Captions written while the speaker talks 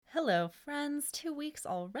Hello, friends. 2 weeks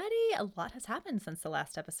already. A lot has happened since the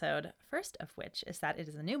last episode. First of which is that it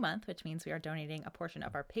is a new month, which means we are donating a portion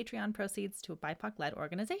of our Patreon proceeds to a BIPOC-led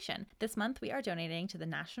organization. This month, we are donating to the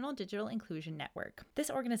National Digital Inclusion Network.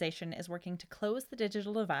 This organization is working to close the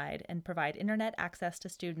digital divide and provide internet access to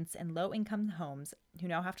students in low-income homes who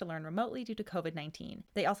now have to learn remotely due to COVID-19.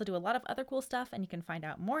 They also do a lot of other cool stuff, and you can find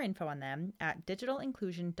out more info on them at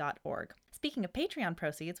digitalinclusion.org. Speaking of Patreon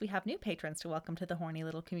proceeds, we have new patrons to welcome to the horny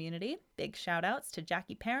little community. Big shout outs to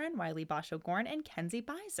Jackie Perrin, Wiley Basho-Gorn, and Kenzie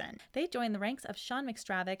Bison. They joined the ranks of Sean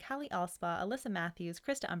McStravick, Hallie Alspa, Alyssa Matthews,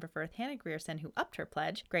 Krista Umberfirth, Hannah Grierson, who upped her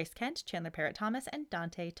pledge, Grace Kent, Chandler Parrott-Thomas, and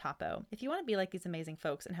Dante Topo. If you want to be like these amazing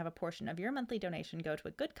folks and have a portion of your monthly donation go to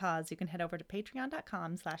a good cause, you can head over to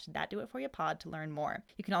patreon.com/thatdoitforyoupod to learn more.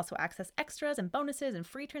 You can also access extras and bonuses and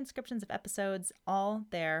free transcriptions of episodes, all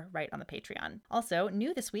there right on the Patreon. Also,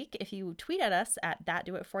 new this week, if you tweet at us at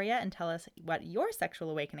thatdoitforya and tell us what your sexual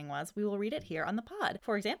awakening was, we will read it here on the pod.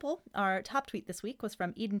 For example, our top tweet this week was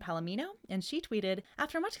from Eden Palomino, and she tweeted,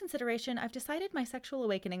 "After much consideration, I've decided my sexual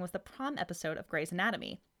awakening was the prom episode of Grey's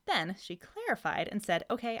Anatomy." Then she clarified and said,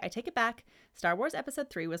 "Okay, I take it back. Star Wars Episode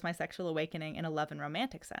 3 was my sexual awakening in a love and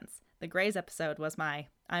romantic sense. The Grey's episode was my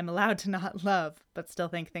I'm allowed to not love, but still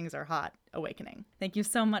think things are hot awakening." Thank you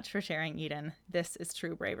so much for sharing, Eden. This is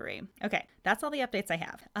true bravery. Okay, that's all the updates I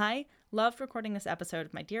have. I loved recording this episode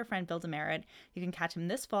with my dear friend Bill DeMeritt. You can catch him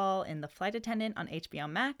this fall in The Flight Attendant on HBO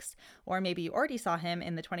Max, or maybe you already saw him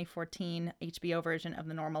in the 2014 HBO version of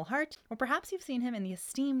The Normal Heart, or perhaps you've seen him in the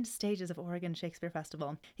esteemed stages of Oregon Shakespeare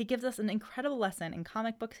Festival. He gives us an incredible lesson in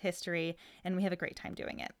comic book history, and we have a great time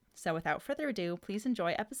doing it. So without further ado, please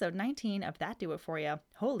enjoy episode 19 of That Do It For Ya,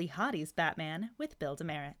 Holy Hotties Batman with Bill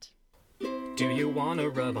DeMeritt. Do you wanna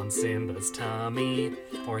rub on Simba's tummy?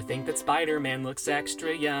 Or think that Spider-Man looks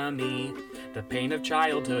extra yummy? The pain of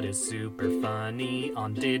childhood is super funny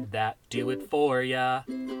on Did That Do It For Ya?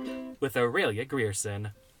 With Aurelia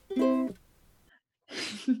Grierson.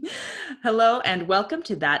 Hello and welcome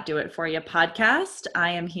to That Do It For Ya podcast.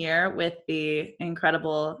 I am here with the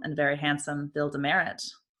incredible and very handsome Bill DeMeritt.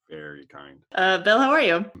 Very kind. Bill, how are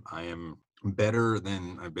you? I am better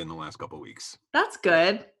than I've been the last couple of weeks. That's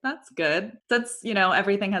good. That's good. That's,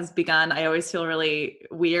 everything has begun. I always feel really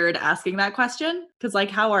weird asking that question because,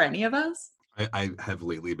 how are any of us? I have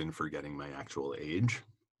lately been forgetting my actual age.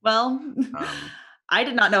 Well, I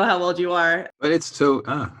did not know how old you are. But it's so,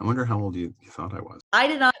 I wonder how old you thought I was. I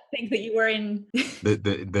did not think that you were in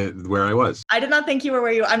the where I was. I did not think you were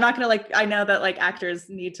where you, I'm not going to I know that actors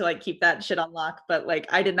need to keep that shit on lock, but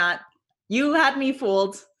I did not, you had me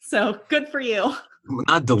fooled. So good for you.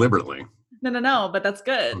 Not deliberately. No, but that's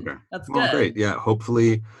good. Okay. That's well, good. Great. Yeah.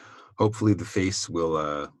 Hopefully the face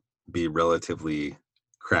will be relatively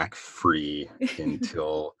crack free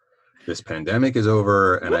until this pandemic is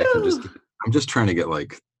over. And I'm just trying to get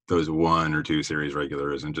those 1 or 2 series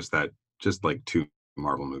regulars and just 2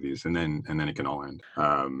 Marvel movies, and then it can all end.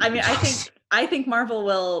 I think Marvel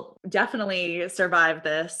will definitely survive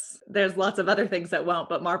this. There's lots of other things that won't,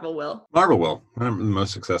 but Marvel will. Marvel will. The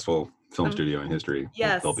most successful film studio in history.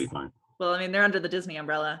 Yes. They'll be fine. Well, they're under the Disney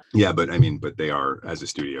umbrella. Yeah, but they are, as a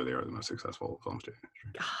studio, they are the most successful film studio in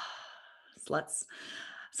history. Sluts.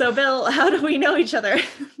 So, Bill, how do we know each other?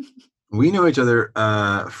 We know each other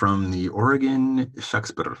from the Oregon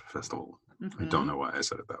Shakespeare Festival. Mm-hmm. I don't know why I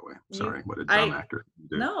said it that way. Sorry, what a dumb actor.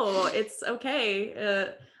 No, it's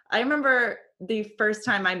okay. I remember the first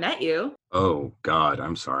time I met you. Oh, God,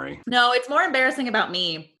 I'm sorry. No, it's more embarrassing about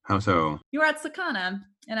me. How so? You were at Sakana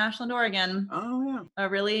in Ashland, Oregon. Oh, yeah. A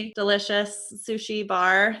really delicious sushi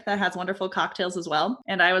bar that has wonderful cocktails as well.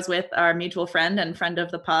 And I was with our mutual friend and friend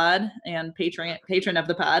of the pod and patron of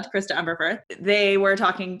the pod, Krista Umberfirth. They were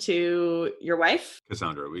talking to your wife.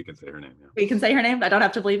 Cassandra, we can say her name. Yeah. We can say her name? I don't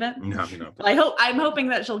have to believe it? No, you don't. I'm hoping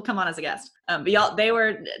that she'll come on as a guest. But they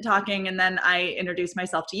were talking, and then I introduced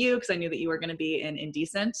myself to you because I knew that you were going to be in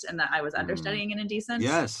Indecent and that I was understudying in Indecent.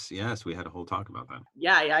 Yes, we had a whole talk about that.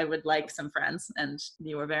 Yeah, I would like some friends, and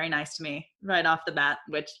you were very nice to me right off the bat,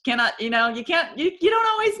 which you don't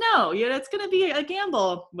always know. It's going to be a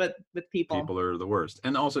gamble with people. People are the worst.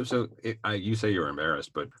 And also, you say you're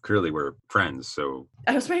embarrassed, but clearly we're friends, so.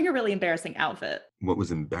 I was wearing a really embarrassing outfit. What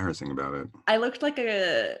was embarrassing about it? I looked like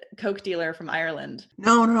a Coke dealer from Ireland.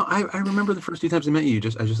 No. I remember the first 2 times I met you. I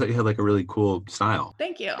just thought you had a really cool style.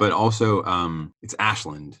 Thank you. But also, it's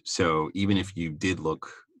Ashland, so even if you did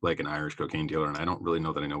look like an Irish cocaine dealer, and I don't really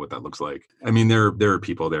know that I know what that looks like. I mean, there are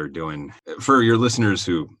people there doing, for your listeners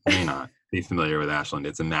who may not be familiar with Ashland,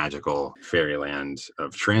 it's a magical fairyland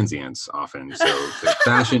of transients often. So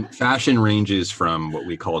the fashion ranges from what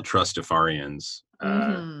we call Trustafarians,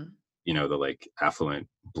 the affluent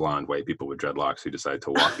blonde white people with dreadlocks who decide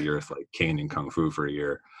to walk the earth like Kane in Kung Fu for a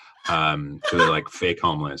year. So they're like fake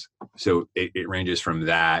homeless. So it ranges from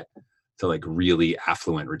that to like really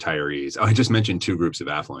affluent retirees. Oh, I just mentioned 2 groups of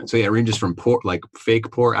affluent. So yeah, it ranges from poor, like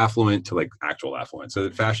fake poor affluent to like actual affluent. So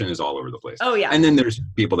fashion is all over the place. Oh yeah. And then there's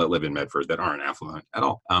people that live in Medford that aren't affluent at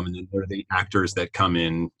all. And then there are the actors that come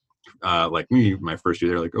in, like me, my first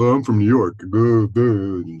year, they're like, oh, I'm from New York,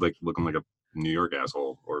 like looking like a New York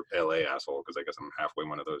asshole or LA asshole, because I guess I'm halfway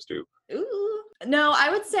one of those too. Ooh. No, I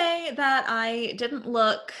would say that I didn't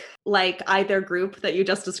look like either group that you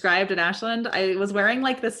just described in Ashland. I was wearing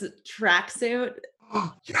like this tracksuit.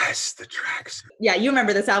 Oh, yes, the tracksuit. Yeah, you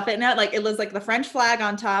remember this outfit now? Like it was like the French flag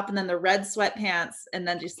on top and then the red sweatpants and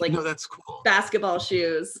then just like that's cool. Basketball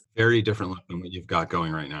shoes. Very different look than what you've got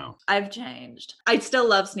going right now. I've changed. I still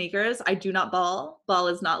love sneakers. I do not ball. Ball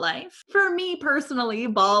is not life. For me personally,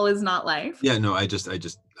 ball is not life. Yeah, no,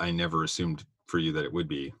 I never assumed for you that it would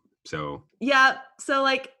be. So yeah, so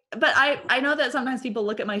like, but I know that sometimes people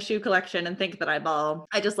look at my shoe collection and think that I ball.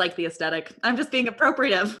 I just like the aesthetic. I'm just being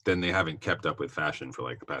appropriative. Then they haven't kept up with fashion for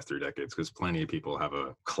like the past 3 decades, because plenty of people have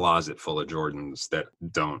a closet full of Jordans that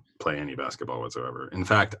don't play any basketball whatsoever. In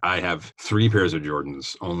fact, I have 3 pairs of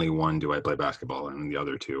Jordans. Only 1 do I play basketball in, and the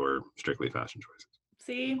other 2 are strictly fashion choices.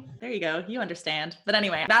 See, there you go. You understand. But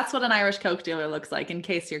anyway, that's what an Irish Coke dealer looks like, in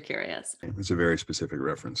case you're curious. It's a very specific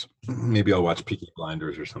reference. Maybe I'll watch Peaky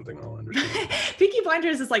Blinders or something. I'll understand. Peaky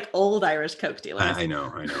Blinders is like old Irish Coke dealers. I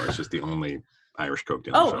know. It's just the only Irish Coke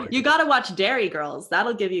dealer. Oh, you got to watch Dairy Girls.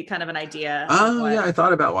 That'll give you kind of an idea. Oh, yeah. I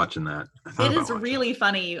thought about watching that. It is really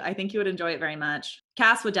funny. I think you would enjoy it very much.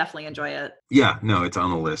 Cass would definitely enjoy it. Yeah, no, it's on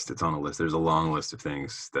the list. There's a long list of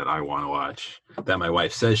things that I want to watch that my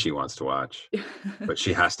wife says she wants to watch, but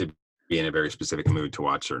she has to be in a very specific mood to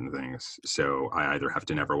watch certain things. So I either have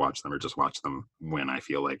to never watch them or just watch them when I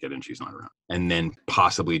feel like it and she's not around. And then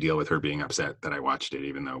possibly deal with her being upset that I watched it,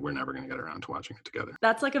 even though we're never going to get around to watching it together.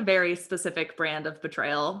 That's like a very specific brand of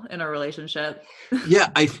betrayal in a relationship. Yeah,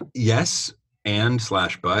 yes.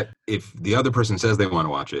 But if the other person says they want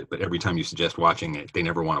to watch it, but every time you suggest watching it, they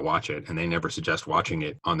never want to watch it, and they never suggest watching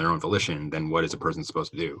it on their own volition, then what is a person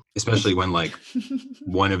supposed to do? Especially when like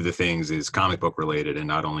one of the things is comic book related, and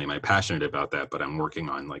not only am I passionate about that, but I'm working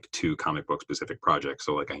on like 2 comic book specific projects.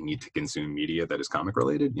 So like I need to consume media that is comic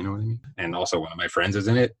related, you know what I mean? And also one of my friends is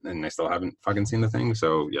in it, and I still haven't fucking seen the thing.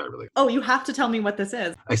 So yeah, really. Oh, you have to tell me what this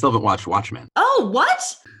is. I still haven't watched Watchmen. Oh,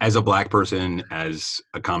 what? As a Black person, as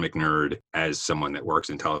a comic nerd, as someone that works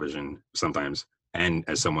in television sometimes, and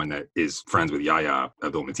as someone that is friends with Yahya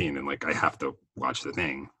Abdul-Mateen, and like I have to watch the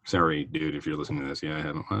thing. Sorry, dude, if you're listening to this. Yeah, I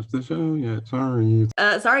haven't watched the show yet. Sorry.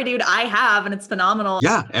 Sorry, dude, I have, and it's phenomenal.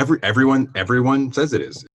 Yeah, everyone says it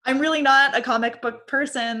is. I'm really not a comic book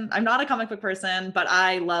person. I'm not a comic book person, but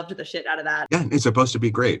I loved the shit out of that. Yeah, it's supposed to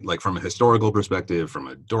be great. Like from a historical perspective, from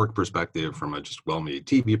a dork perspective, from a just well-made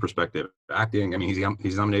TV perspective, acting. I mean,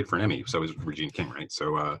 he's nominated for an Emmy. So is Regina King, right?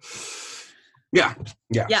 So, yeah.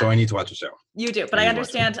 So I need to watch the show. You do, but I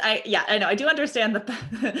understand. I know. I do understand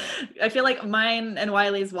I feel like mine and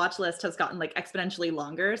Wiley's watch list has gotten like exponentially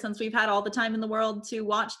longer since we've had all the time in the world to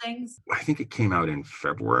watch things. I think it came out in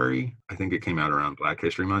February. I think it came out around Black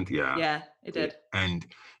History Month. Yeah. Yeah, it did. And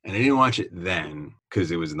I didn't watch it then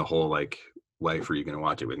because it was in the whole like, life, are you going to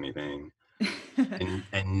watch it with me thing?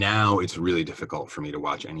 and now it's really difficult for me to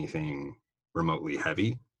watch anything remotely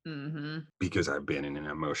heavy. Mm-hmm. Because I've been in an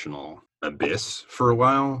emotional abyss for a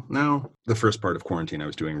while now. The first part of quarantine I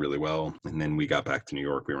was doing really well, and then we got back to New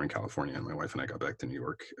York. We were in California, and my wife and I got back to New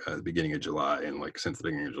York at the beginning of July, and like since the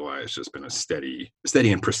beginning of July it's just been a steady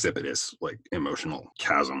and precipitous like emotional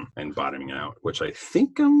chasm and bottoming out, which I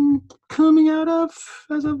think I'm coming out of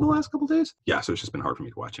as of the last couple of days. Yeah, so it's just been hard for me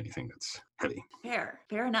to watch anything that's heavy.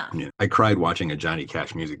 Fair enough. Yeah, I cried watching a Johnny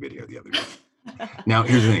Cash music video the other day. Now,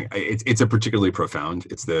 here's the thing. It's a particularly profound.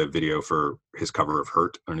 It's the video for his cover of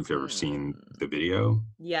Hurt. I don't know if you've ever seen the video.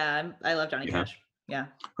 Yeah, I love Johnny Cash. Yeah.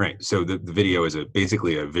 Right. So the video is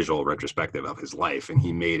basically a visual retrospective of his life. And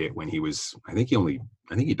he made it when he was, I think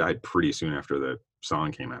he died pretty soon after the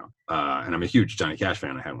song came out. And I'm a huge Johnny Cash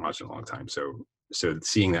fan. I haven't watched it in a long time. So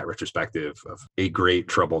seeing that retrospective of a great,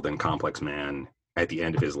 troubled, and complex man at the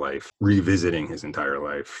end of his life, revisiting his entire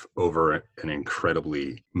life over an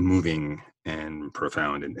incredibly moving and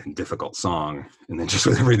profound and difficult song, and then just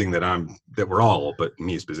with everything that we're all, but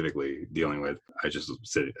me specifically, dealing with, I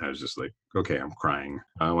was just like, okay, I'm crying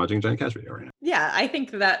watching a Johnny Cash video right now. Yeah, I think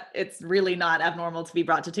that it's really not abnormal to be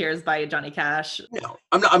brought to tears by Johnny Cash. No,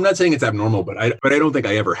 I'm not saying it's abnormal, but I don't think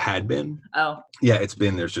I ever had been. Oh. Yeah,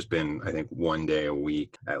 there's just been, I think, one day a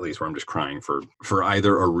week at least where I'm just crying for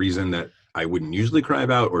either a reason that I wouldn't usually cry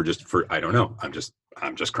about, or just for, I don't know. I'm just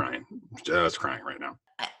crying, just crying right now.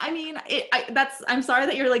 I mean, I'm sorry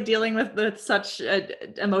that you're like dealing with such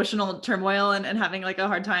emotional turmoil and having like a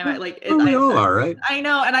hard time. We all are, right? I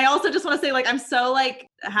know. And I also just want to say, like, I'm so like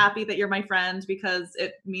happy that you're my friend, because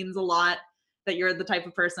it means a lot that you're the type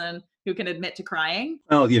of person who can admit to crying.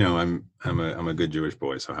 Well, I'm a good Jewish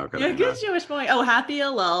boy, so how could I You're a good not? Jewish boy. Oh, happy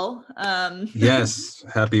Elul. Yes,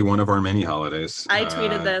 happy one of our many holidays. I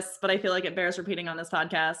tweeted this, but I feel like it bears repeating on this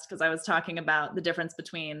podcast, because I was talking about the difference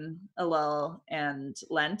between Elul and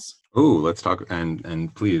Lent. Oh, let's talk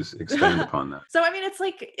and please expand upon that. So, I mean, it's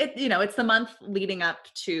like, it's the month leading up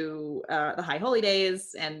to the High Holy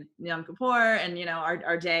Days and Yom Kippur, and,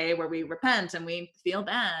 our day where we repent and we feel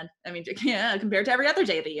bad. I mean, yeah, compared to every other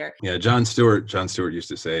day of the year. Yeah, John Stewart used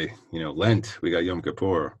to say, Lent, we got Yom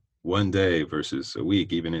Kippur, one day versus a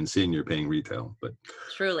week. Even in sin, you're paying retail. But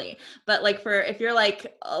truly, but like if you're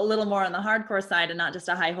like a little more on the hardcore side and not just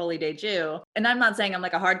a High Holy Day Jew, and I'm not saying I'm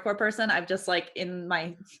like a hardcore person, I've just like, in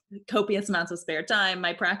my copious amounts of spare time,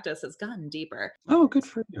 my practice has gotten deeper. Oh, good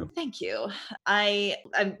for you. Thank you. I'm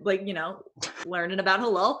like, learning about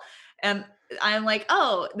Hillel, and I'm like,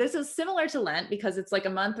 oh, this is similar to Lent, because it's like a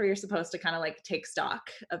month where you're supposed to kind of like take stock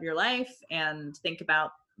of your life and think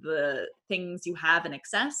about the things you have in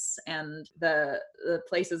excess and the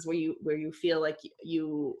places where you feel like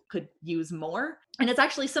you could use more. And it's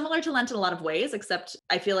actually similar to Lent in a lot of ways, except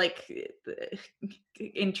I feel like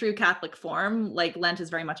in true Catholic form, like Lent is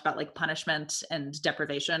very much about like punishment and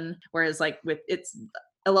deprivation, whereas like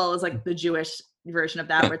Elul is like the Jewish version of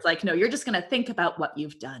that, where it's like, no, you're just going to think about what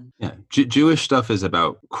you've done. Yeah, Jewish stuff is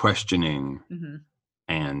about questioning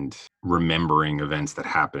and remembering events that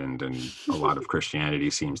happened, and a lot of Christianity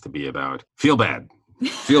seems to be about feel bad.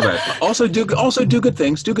 Also do good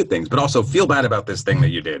things, but also feel bad about this thing that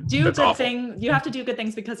you did. You have to do good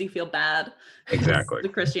things because you feel bad. Exactly. The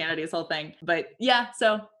Christianity's whole thing. But yeah,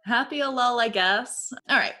 so happy Elul, I guess.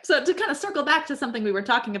 All right. So to kind of circle back to something we were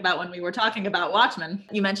talking about when we were talking about Watchmen,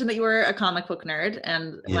 you mentioned that you were a comic book nerd,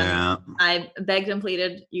 and when I begged and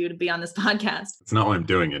pleaded you to be on this podcast. It's not why I'm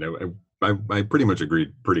doing it. I pretty much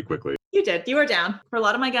agreed pretty quickly. You did. You were down. For a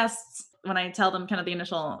lot of my guests, when I tell them kind of the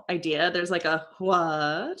initial idea, there's like a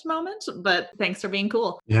what moment, but thanks for being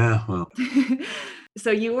cool. Yeah, well.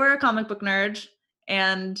 So you were a comic book nerd,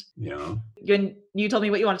 and you told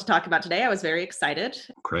me what you wanted to talk about today. I was very excited.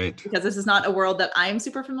 Great. Because this is not a world that I'm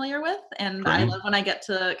super familiar with, and Great. I love when I get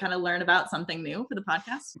to kind of learn about something new for the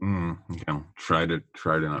podcast. Try to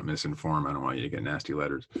not misinform. I don't want you to get nasty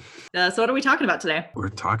letters. So what are we talking about today? We're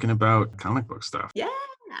talking about comic book stuff. Yeah.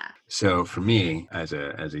 So for me, as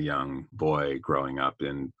a young boy growing up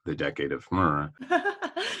in the decade of Murrah,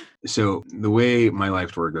 so the way my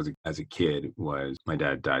life worked as a kid was my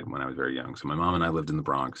dad died when I was very young. So my mom and I lived in the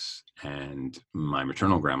Bronx, and my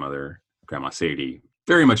maternal grandmother, Grandma Sadie,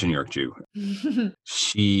 very much a New York Jew,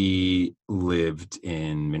 she lived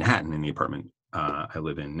in Manhattan in the apartment I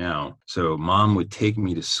live in now. So mom would take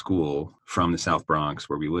me to school from the South Bronx,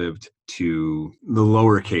 where we lived, to the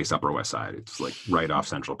lowercase Upper West Side. It's like right off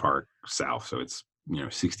Central Park South. So it's,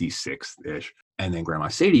 66th-ish. And then Grandma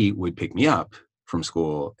Sadie would pick me up from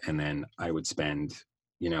school, and then I would spend,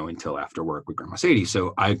 until after work with Grandma Sadie.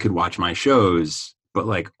 So I could watch my shows, but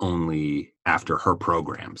like only after her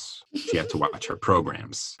programs. She had to watch her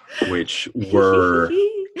programs, which were...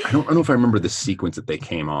 I don't know if I remember the sequence that they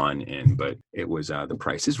came on in, but it was The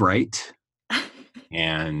Price is Right,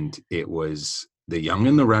 and it was The Young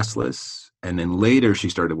and the Restless, and then later she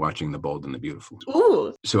started watching The Bold and the Beautiful.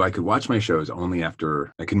 Ooh. So I could watch my shows only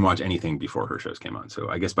after, I couldn't watch anything before her shows came on. So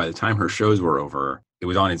I guess by the time her shows were over, it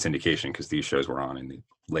was on in syndication, because these shows were on in the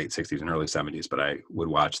late 60s and early 70s, but I would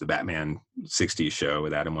watch the Batman 60s show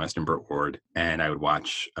with Adam West and Burt Ward, and I would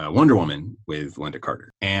watch Wonder Woman with Linda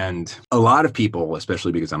Carter. And a lot of people,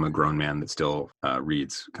 especially because I'm a grown man that still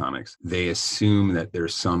reads comics, they assume that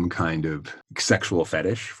there's some kind of sexual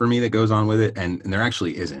fetish for me that goes on with it, and there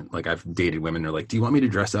actually isn't. Like, I've dated women, they're like, do you want me to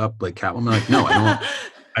dress up like Catwoman? I'm like, no,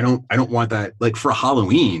 I don't want that. Like, for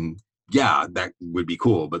Halloween, yeah, that would be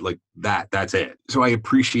cool, but like that's it. So I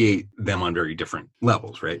appreciate them on very different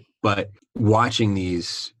levels, right? But watching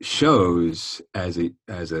these shows as the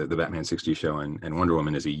Batman 60 show and Wonder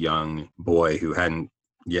Woman as a young boy who hadn't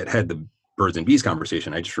yet had the birds and bees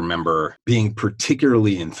conversation, I just remember being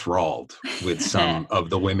particularly enthralled with some of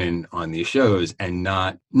the women on these shows, and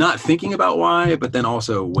not thinking about why, but then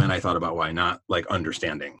also when I thought about why, not like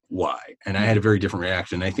understanding why. And I had a very different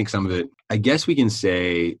reaction. I think some of it, I guess we can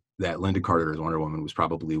say that Linda Carter as Wonder Woman was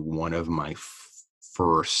probably one of my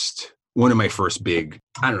first big,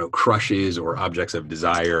 crushes or objects of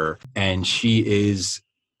desire. And she is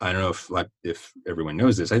I don't know if everyone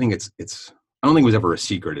knows this. I think I don't think it was ever a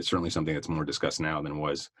secret. It's certainly something that's more discussed now than it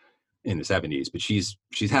was in the 70s, but she's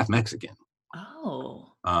half Mexican. Oh.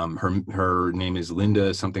 Her name is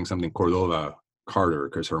Linda something Cordova Carter,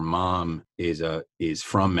 because her mom is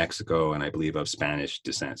from Mexico and I believe of Spanish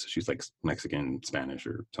descent. So she's like Mexican Spanish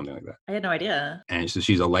or something like that. I had no idea. And so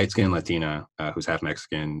she's a light-skinned Latina who's half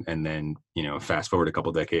Mexican. And then, fast forward a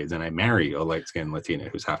couple decades, and I marry a light-skinned Latina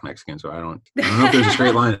who's half Mexican. So I don't know if there's a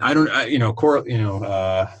straight line.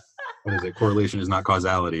 What is it? Correlation is not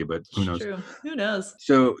causality, but who knows? True. Who knows?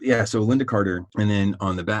 So Linda Carter, and then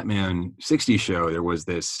on the Batman 60 show, there was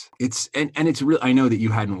this. It's real. I know that you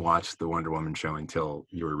hadn't watched the Wonder Woman show until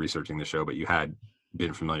you were researching the show, but you had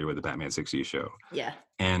been familiar with the Batman 60 show. Yeah.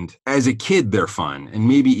 And as a kid, they're fun, and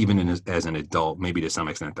maybe even as an adult, maybe to some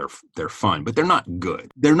extent they're fun, but they're not good.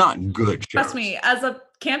 They're not good shows. Trust me, as a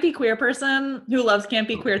campy queer person who loves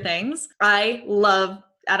campy queer things, I love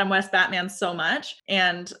Adam West Batman so much,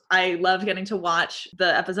 and I loved getting to watch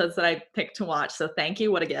the episodes that I picked to watch, so thank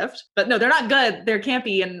you, what a gift. But no, they're not good. They're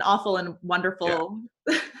campy and awful and wonderful.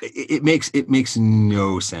 Yeah. It makes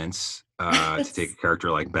no sense to take a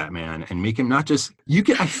character like Batman and make him not just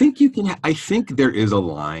I think there is a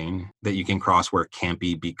line that you can cross where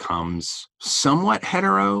campy becomes somewhat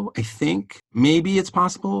hetero. I think maybe it's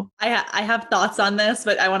possible. I have thoughts on this,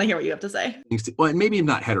 but I want to hear what you have to say. Well, maybe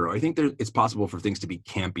not hetero. I think it's possible for things to be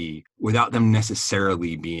campy without them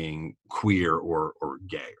necessarily being queer or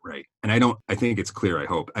gay, right? And I think it's clear, I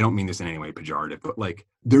hope. I don't mean this in any way pejorative, but like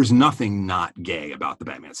there's nothing not gay about the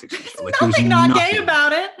Batman 60 show. Like, nothing not gay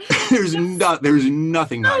about it. there's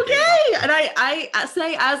nothing not gay. Okay. And I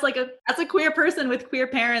say as a queer person with queer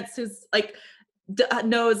parents who's like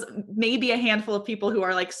knows maybe a handful of people who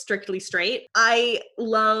are like strictly straight.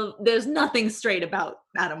 There's nothing straight about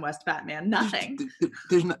Adam West Batman. Nothing.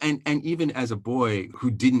 There's no, and even as a boy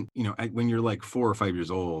who didn't, when you're like 4 or 5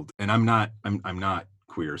 years old, and I'm not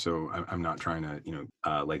queer, so I'm not trying to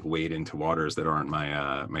like wade into waters that aren't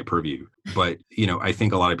my purview, but I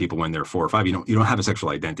think a lot of people when they're 4 or 5, you don't have a sexual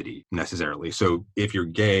identity necessarily. So if you're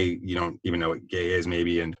gay, you don't even know what gay is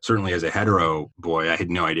maybe. And certainly as a hetero boy, I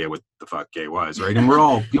had no idea what the fuck gay was, right? And we're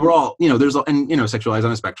all there's sexualized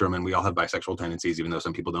on a spectrum, and we all have bisexual tendencies, even though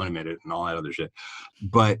some people don't admit it and all that other shit.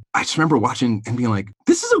 But I just remember watching and being like,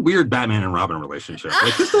 this is a weird Batman and Robin relationship.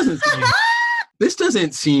 Like this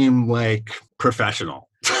doesn't seem like professional.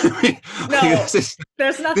 There's nothing.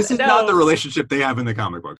 This is not the relationship they have in the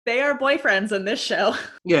comic book. They are boyfriends in this show.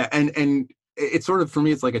 Yeah, and it's sort of, for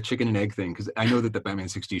me, it's like a chicken and egg thing, because I know that the Batman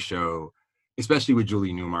 60 show, especially with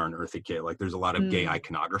Julie Newmar and Eartha Kitt, like there's a lot of gay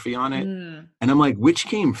iconography on it. And I'm like, which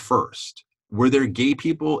came first? Were there gay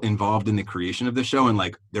people involved in the creation of the show and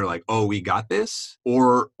like they're like, oh, we got this?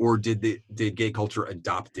 Or did gay culture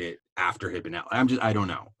adopt it after it had been out? I don't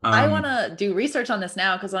know. I want to do research on this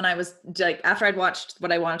now, because when I was like, after I'd watched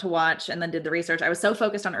what I wanted to watch and then did the research, I was so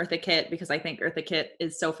focused on Eartha Kitt because I think Eartha Kitt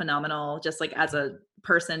is so phenomenal, just like as a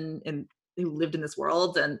person who lived in this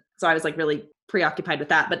world. And so I was like really preoccupied with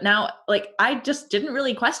that. But now, like, I just didn't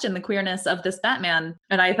really question the queerness of this Batman.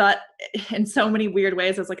 And I thought in so many weird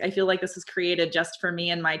ways, I was like, I feel like this was created just for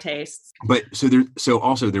me and my tastes. But so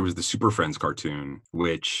also there was the Super Friends cartoon,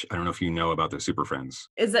 which I don't know if you know about the Super Friends.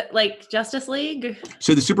 Is it like Justice League?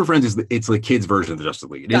 So the Super Friends it's the kids version of the Justice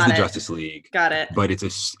League. It is the Justice League. Got it. But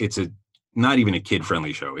it's a not even a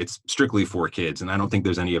kid-friendly show. It's strictly for kids. And I don't think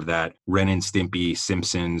there's any of that Ren and Stimpy,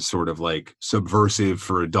 Simpsons sort of like subversive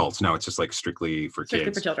for adults. No, it's just like strictly for kids.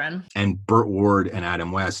 Strictly for children. And Burt Ward and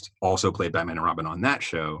Adam West also played Batman and Robin on that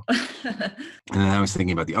show. And then I was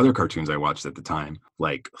thinking about the other cartoons I watched at the time,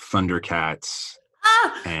 like Thundercats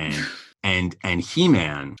and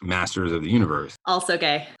He-Man, Masters of the Universe. Also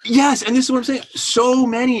gay. Yes, and this is what I'm saying. So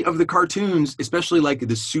many of the cartoons, especially like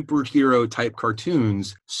the superhero type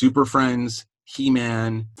cartoons, Super Friends,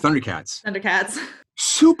 He-Man, Thundercats.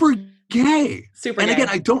 Super gay. Super and gay. Again,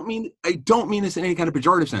 I don't mean this in any kind of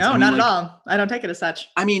pejorative sense. No, not at all. I don't take it as such.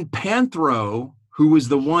 I mean, Panthro, who was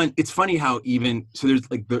the one, it's funny how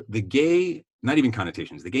there's like the gay, not even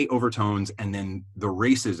connotations, the gay overtones, and then the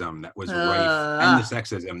racism that was rife and the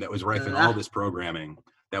sexism that was rife in all this programming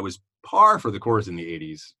that was par for the course in the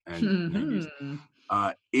 80s and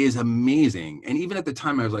 90s is amazing. And even at the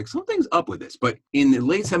time, I was like, something's up with this. But in the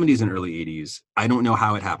late 70s and early 80s, I don't know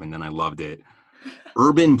how it happened, and I loved it.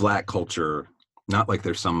 Urban Black culture, not like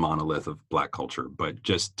there's some monolith of Black culture, but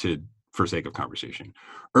just for sake of conversation,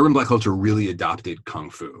 urban Black culture really adopted Kung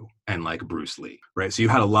Fu and like Bruce Lee, right? So you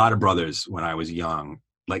had a lot of brothers when I was young,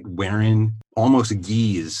 like wearing almost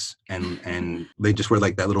gis and they just wear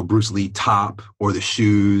like that little Bruce Lee top or the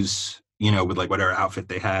shoes, with like whatever outfit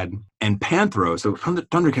they had. And Panthro, so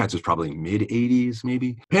Thundercats was probably mid 80s,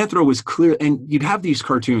 maybe. Panthro was clear, and you'd have these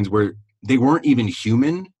cartoons where they weren't even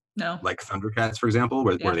human, No. like Thundercats, for example,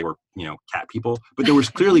 where Yeah. they were, cat people, but there was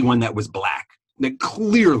clearly one that was black. Like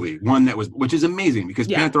clearly one that was, which is amazing because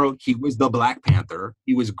Yeah. Panthro, he was the Black Panther.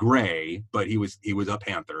 He was gray, but he was a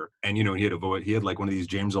panther. And he had a voice. He had like one of these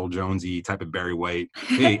James Earl Jonesy type of Barry White.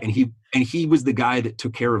 Hey, and he was the guy that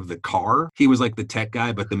took care of the car. He was like the tech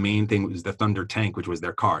guy, but the main thing was the Thunder Tank, which was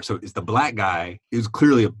their car. So it's the black guy. It was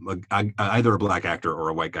clearly either a black actor or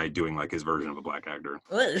a white guy doing like his version of a black actor.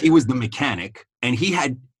 He was the mechanic, and he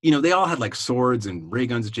had, they all had like swords and ray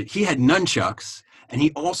guns and shit. He had nunchucks. And he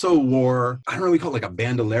also wore, I don't know, we call it like a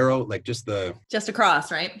bandolero, like just a cross,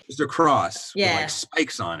 right? Just a cross with like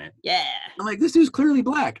spikes on it. Yeah. I'm like, this dude's clearly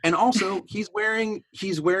black. And also he's wearing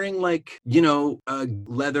like, a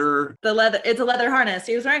leather. It's a leather harness.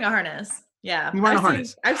 He was wearing a harness. Yeah. He's wearing a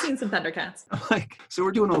harness. I've seen some Thundercats. Like, so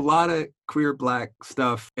we're doing a lot of queer black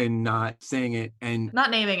stuff and not saying it and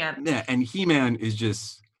not naming it. Yeah. And He-Man is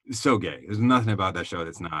just so gay. There's nothing about that show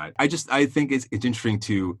that's not. I think it's interesting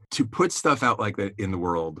to put stuff out like that in the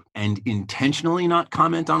world and intentionally not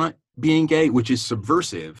comment on it being gay, which is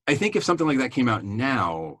subversive. I think if something like that came out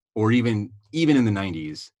now, or even in the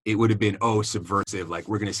 90s, it would have been, subversive. Like,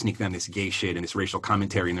 we're going to sneak them this gay shit and this racial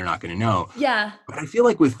commentary and they're not going to know. Yeah. But I feel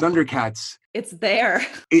like with Thundercats, it's there.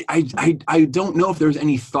 I don't know if there's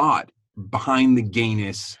any thought behind the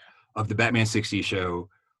gayness of the Batman 60 show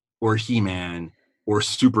or He-Man or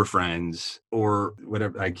Super Friends, or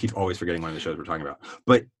whatever. I keep always forgetting one of the shows we're talking about.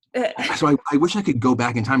 But so I wish I could go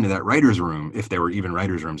back in time to that writer's room, if there were even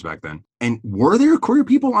writer's rooms back then. And were there queer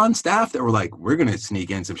people on staff that were like, we're going to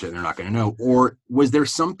sneak in some shit they're not going to know? Or was there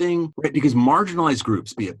something, right? Because marginalized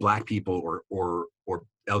groups, be it Black people or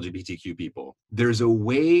LGBTQ people, there's a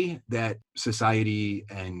way that society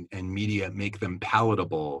and media make them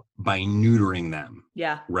palatable by neutering them.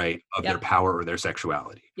 Yeah. Right. Of their power or their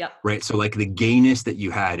sexuality. Yeah. Right. So like the gayness that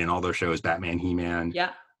you had in all those shows, Batman, He-Man,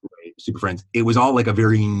 yeah, right, Super Friends, it was all like a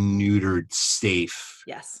very neutered, safe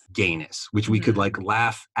gayness, which we could like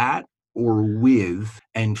laugh at or with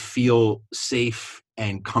and feel safe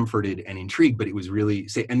and comforted and intrigued, but it was really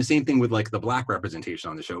safe. And the same thing with like the Black representation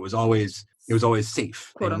on the show. It was always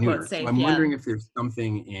safe, quote and unquote neutered. safe. So I'm wondering if there's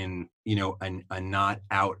something in, a not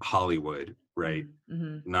out Hollywood, right?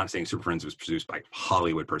 Mm-hmm. I'm not saying Super Friends was produced by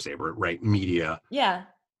Hollywood per se, but right, media. Yeah.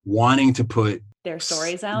 Wanting to put their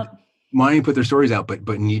stories out,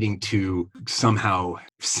 but needing to somehow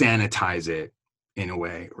sanitize it in a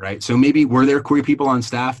way, right? So maybe were there queer people on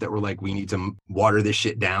staff that were like, we need to water this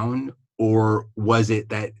shit down? Or was it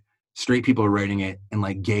that straight people are writing it and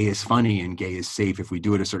like gay is funny and gay is safe if we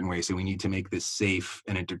do it a certain way, so we need to make this safe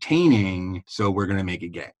and entertaining, so we're going to make it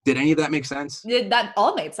gay? Did any of that make sense? That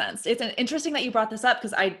all made sense. It's interesting that you brought this up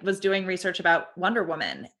because I was doing research about Wonder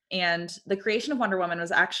Woman, and the creation of Wonder Woman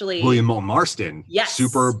was actually William Moulton Marston. Yes.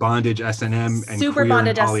 Super bondage S&M and super queer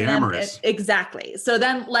bondage and polyamorous. Exactly. So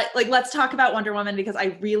then let's talk about Wonder Woman, because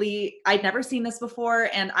I'd never seen this before.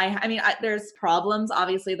 And I mean, there's problems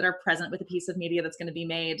obviously that are present with a piece of media that's going to be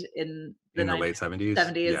made in the late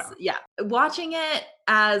 70s. Yeah. Watching it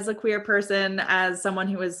as a queer person, as someone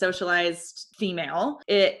who is socialized female,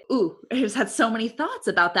 I just had so many thoughts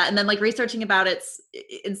about that. And then like researching about its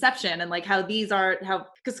inception and like how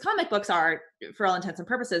because comic books are, for all intents and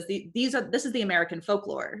purposes, this is the American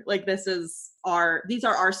folklore. Like these are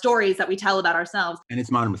our stories that we tell about ourselves. And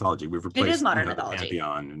it's modern mythology. We've replaced it is modern the mythology.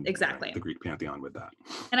 pantheon and exactly the Greek pantheon with that.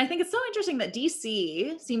 And I think it's so interesting that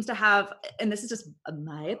DC seems to have, and this is just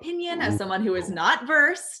my opinion as someone who is not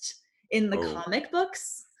versed in the comic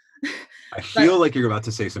books. I feel like you're about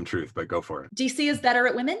to say some truth, but go for it. DC is better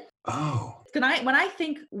at women. Oh. When I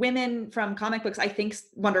think women from comic books, I think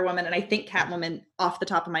Wonder Woman and I think Catwoman off the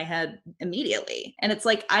top of my head immediately. And it's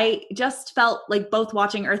like, I just felt like both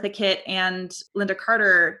watching Eartha Kitt and Linda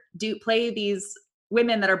Carter play these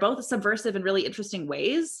women that are both subversive in really interesting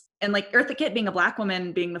ways. And like Eartha Kitt being a Black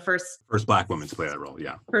woman, being the first Black woman to play that role.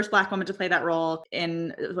 Yeah. First Black woman to play that role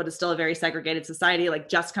in what is still a very segregated society, like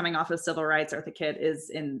just coming off of civil rights. Eartha Kitt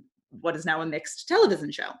is in what is now a mixed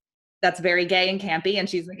television show that's very gay and campy, and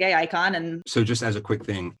she's a gay icon. And so just as a quick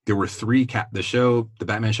thing, there were the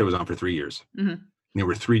Batman show was on for 3 years. Mm-hmm. There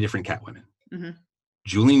were 3 different Catwomen. Mm-hmm.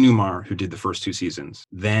 Julie Newmar, who did the first 2 seasons.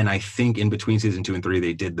 Then I think in between season 2 and 3,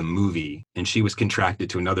 they did the movie, and she was contracted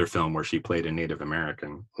to another film where she played a Native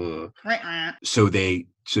American. So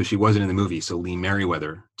she wasn't in the movie. So Lee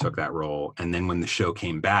Merriweather took that role. And then when the show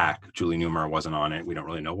came back, Julie Newmar wasn't on it. We don't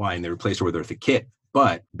really know why. And they replaced her with Eartha Kitt.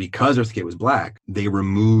 But because Eartha Kitt was Black, they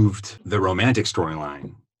removed the romantic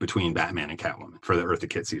storyline between Batman and Catwoman for the Eartha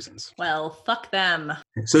Kitt seasons. Well, fuck them.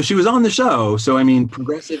 So she was on the show. So I mean,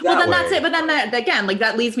 progressive. Well, then way. that's it. But then that, again, like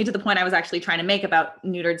that leads me to the point I was actually trying to make about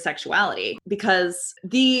neutered sexuality, because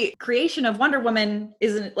the creation of Wonder Woman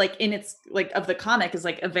isn't like in its like of the comic is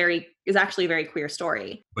like is actually a very queer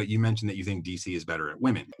story. But you mentioned that you think DC is better at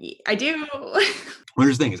women. I do. Well,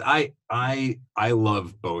 here's the thing: is I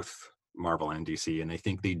love both Marvel and DC, and I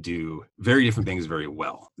think they do very different things very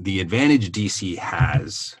well. The advantage DC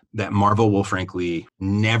has that Marvel will frankly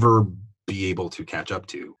never be able to catch up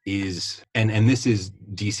to is, and this is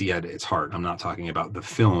DC at its heart. I'm not talking about the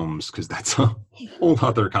films because that's a whole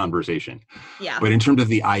other conversation. Yeah. But in terms of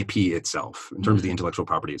the IP itself, in terms of the intellectual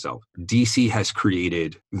property itself, DC has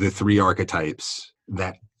created the three archetypes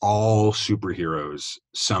that all superheroes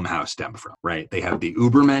somehow stem from, right? They have the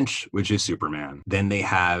Ubermensch, which is Superman. Then they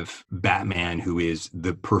have Batman, who is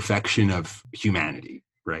the perfection of humanity,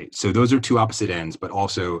 right? So those are two opposite ends, but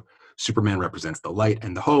also Superman represents the light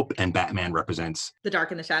and the hope, and Batman represents the dark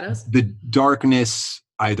and the shadows. The darkness,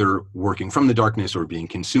 either working from the darkness or being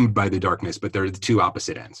consumed by the darkness, but they're the two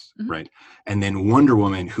opposite ends, right? And then Wonder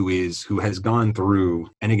Woman, who has gone through,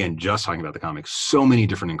 and again, just talking about the comics, so many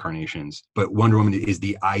different incarnations, but Wonder Woman is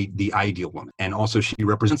the ideal woman. And also she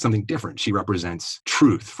represents something different. She represents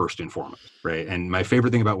truth first and foremost, right? And my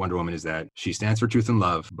favorite thing about Wonder Woman is that she stands for truth and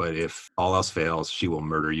love, but if all else fails, she will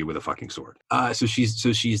murder you with a fucking sword. So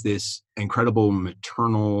she's this incredible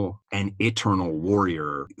maternal and eternal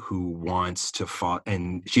warrior who wants to fight,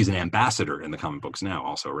 and she's an ambassador in the comic books now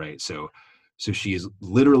also, right? So she is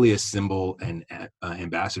literally a symbol and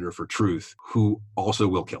ambassador for truth who also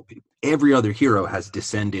will kill people. Every other hero has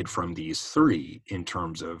descended from these three in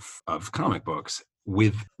terms of comic books.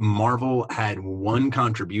 With Marvel had one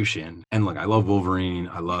contribution, and look, I love Wolverine,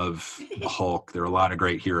 I love the Hulk, there are a lot of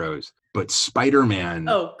great heroes, but Spider-Man.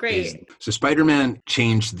 Oh, great. So Spider-Man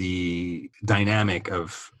changed the dynamic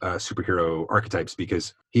of superhero archetypes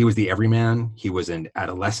because he was the everyman, he was an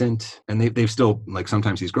adolescent, and they've still, like,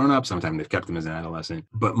 sometimes he's grown up, sometimes they've kept him as an adolescent,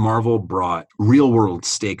 but Marvel brought real world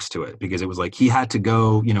stakes to it because it was like he had to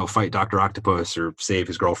go, fight Dr. Octopus or save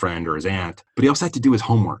his girlfriend or his aunt, but he also had to do his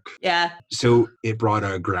homework. Yeah. So it brought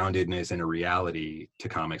a groundedness and a reality to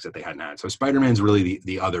comics that they hadn't had. So Spider-Man's really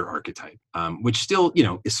the other archetype, which still,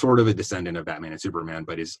 is sort of a descendant of Batman and Superman,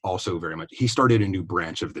 but is also very much, he started a new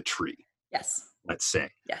branch of the tree. Yes. Let's say.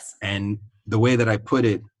 Yes. And the way that I put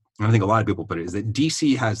it, and I think a lot of people put it, is that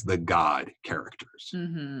DC has the God characters,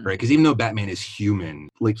 right? Because even though Batman is human,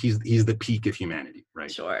 like he's the peak of humanity, right?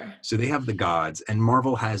 Sure. So they have the gods, and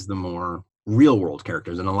Marvel has the more real world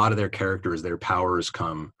characters, and a lot of their characters, their powers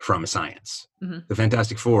come from science. The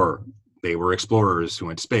Fantastic Four, they were explorers who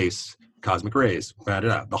went to space, cosmic rays,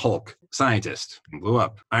 the Hulk, scientist, blew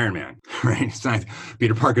up, Iron Man, right? Science.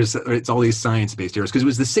 Peter Parker's, it's all these science-based heroes, because it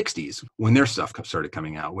was the 60s when their stuff started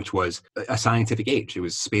coming out, which was a scientific age. It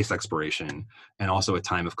was space exploration and also a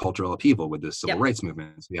time of cultural upheaval with the civil rights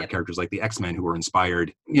movement. So we have characters like the X-Men who were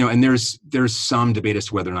inspired, and there's some debate as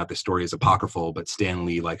to whether or not the story is apocryphal, but Stan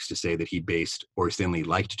Lee likes to say that Stan Lee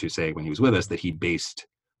liked to say when he was with us that he based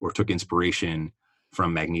or took inspiration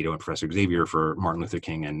from Magneto and Professor Xavier for Martin Luther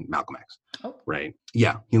King and Malcolm X. Oh. Right.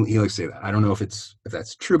 Yeah. He likes to say that. I don't know if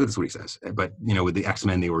that's true, but that's what he says. But, with the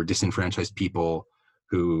X-Men, they were disenfranchised people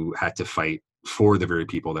who had to fight for the very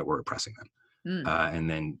people that were oppressing them. And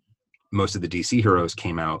then most of the DC heroes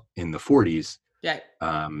came out in the 40s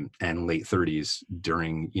and late 30s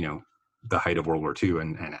during, the height of World War II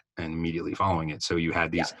and immediately following it. So you had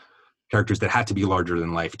these characters that had to be larger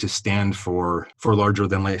than life to stand for larger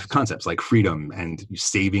than life concepts like freedom and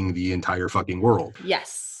saving the entire fucking world.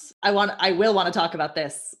 Yes. I will want to talk about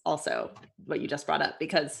this also, what you just brought up,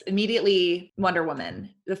 because immediately Wonder Woman,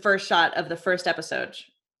 the first shot of the first episode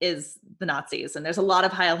is the Nazis. And there's a lot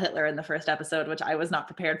of Heil Hitler in the first episode, which I was not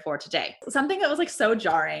prepared for today. Something that was like so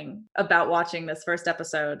jarring about watching this first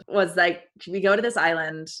episode was like, we go to this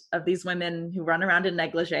island of these women who run around in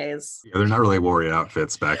negligees. Yeah, they're not really warrior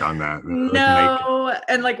outfits back on that. No.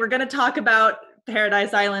 And like, we're going to talk about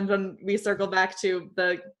Paradise Island when we circle back to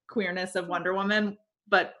the queerness of Wonder Woman.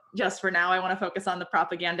 But just for now, I want to focus on the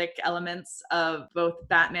propagandic elements of both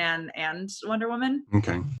Batman and Wonder Woman.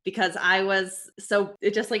 Okay. Because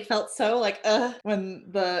it just like felt so like,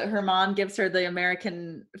 when her mom gives her the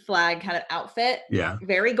American flag kind of outfit. Yeah.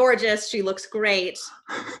 Very gorgeous. She looks great.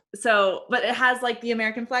 So, but it has like the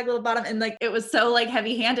American flag at the bottom. And like, it was so like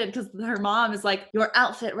heavy handed because her mom is like, your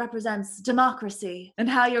outfit represents democracy and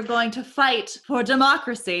how you're going to fight for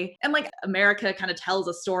democracy. And like America kind of tells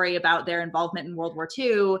a story about their involvement in World War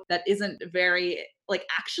II that isn't very like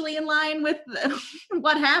actually in line with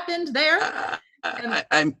what happened there.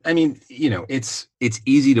 I mean, it's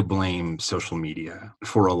easy to blame social media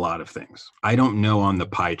for a lot of things. I don't know on the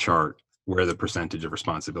pie chart where the percentage of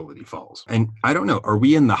responsibility falls. And I don't know, are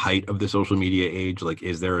we in the height of the social media age? Like,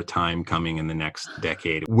 is there a time coming in the next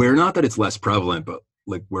decade where, not that it's less prevalent, but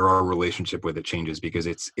like where our relationship with it changes because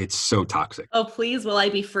it's so toxic? Oh, please, will I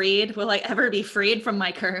be freed? Will I ever be freed from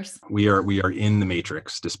my curse? We are in the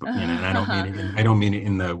matrix, and I don't mean it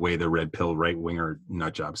in the way the red pill right winger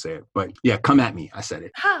nut jobs say it. But yeah, come at me. I said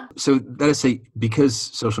it. Ha. So that is say, because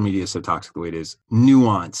social media is so toxic the way it is,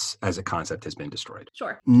 nuance as a concept has been destroyed.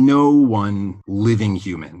 Sure. No one living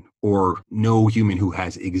human, or no human who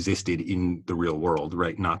has existed in the real world,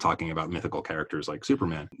 right? Not talking about mythical characters like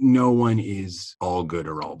Superman. No one is all good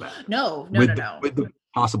or all bad. No. With the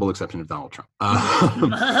possible exception of Donald Trump.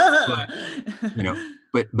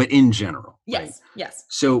 But in general. Yes. Right? Yes.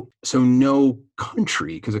 So no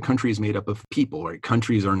country, because a country is made up of people, right?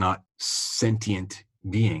 Countries are not sentient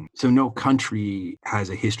being. So no country has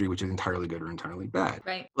a history which is entirely good or entirely bad.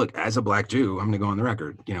 Right. Look, as a Black Jew, I'm going to go on the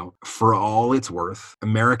record, for all it's worth,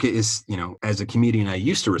 America is, as a comedian I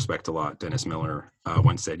used to respect a lot, Dennis Miller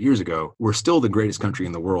once said years ago, we're still the greatest country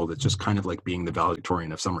in the world. It's just kind of like being the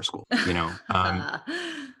valedictorian of summer school,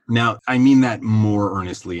 Now, I mean that more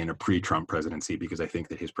earnestly in a pre-Trump presidency, because I think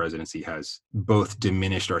that his presidency has both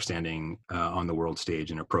diminished our standing on the world stage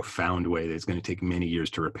in a profound way that it's going to take many years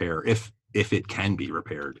to repair, if it can be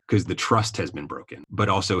repaired, because the trust has been broken, but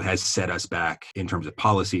also has set us back in terms of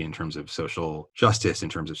policy, in terms of social justice, in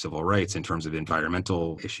terms of civil rights, in terms of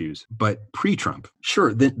environmental issues. But pre-Trump,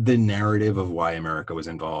 sure, the narrative of why America was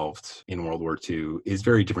involved in World War II is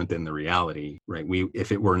very different than the reality, right?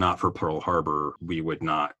 If it were not for Pearl Harbor, we would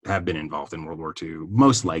not have been involved in World War II,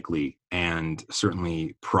 most likely. And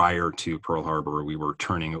certainly prior to Pearl Harbor, we were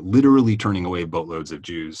literally turning away boatloads of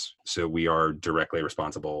Jews. So we are directly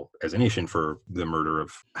responsible as a nation for the murder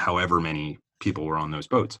of however many people were on those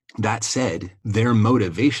boats. That said, their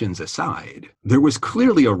motivations aside, there was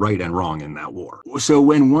clearly a right and wrong in that war. So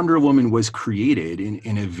when Wonder Woman was created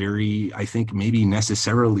in a very, I think, maybe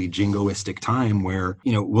necessarily jingoistic time where,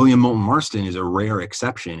 William Moulton Marston is a rare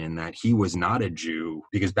exception in that he was not a Jew,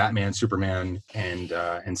 because Batman, Superman, and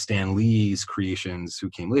Stan Lee's creations,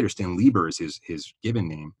 who came later, Stan Lieber is his given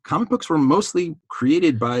name. Comic books were mostly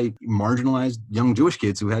created by marginalized young Jewish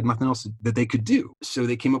kids who had nothing else that they could do. So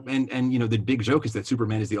they came up and the big joke is that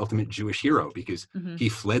Superman is the ultimate Jewish hero because he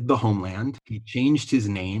fled the homeland, he changed his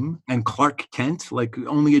name, and Clark Kent, like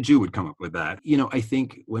only a Jew would come up with that. I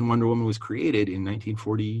think when Wonder Woman was created in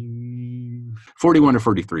 1941 or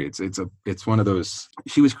 43, it's one of those.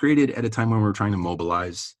 She was created at a time when we were trying to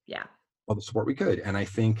mobilize all the support we could. And I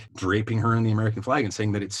think draping her in the American flag and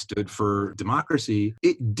saying that it stood for democracy,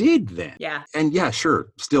 it did then. Yeah. And yeah,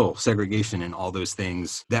 sure, still segregation and all those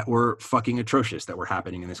things that were fucking atrocious that were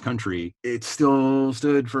happening in this country, it still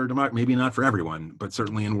stood for democracy. Maybe not for everyone, but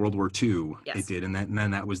certainly in World War II, it did. And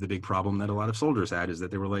then that was the big problem that a lot of soldiers had, is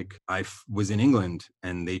that they were like, I was in England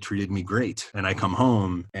and they treated me great. And I come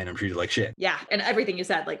home and I'm treated like shit. Yeah. And everything you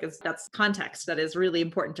said, like, that's context that is really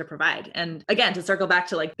important to provide. And again, to circle back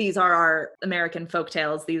to like, these are our American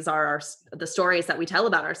folktales. These are the stories that we tell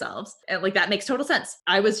about ourselves. And like, that makes total sense.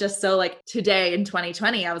 I was just so like, today in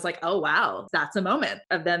 2020, I was like, oh, wow, that's a moment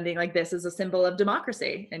of them being like, this is a symbol of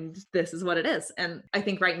democracy and this is what it is. And I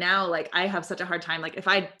think right now, like, I have such a hard time. Like if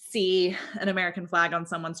I see an American flag on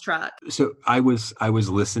someone's truck. So I was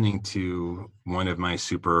listening to one of my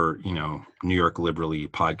super, New York liberally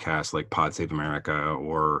podcasts like Pod Save America,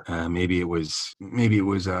 or maybe it was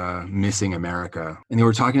Missing America. And they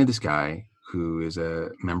were talking to this guy who is a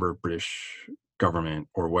member of British government,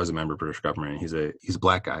 or was a member of British government. He's a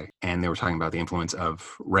Black guy. And they were talking about the influence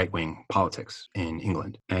of right-wing politics in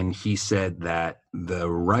England. And he said that the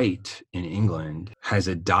right in England has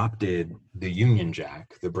adopted the Union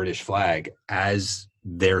Jack, the British flag, as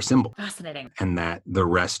their symbol. Fascinating. And that the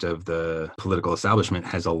rest of the political establishment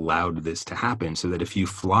has allowed this to happen, so that if you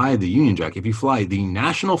fly the Union Jack, if you fly the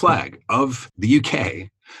national flag of the UK,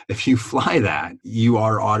 if you fly that, you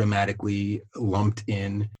are automatically lumped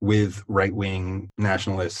in with right-wing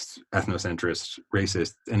nationalists, ethnocentrists,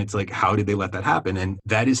 racists. And it's like, how did they let that happen? And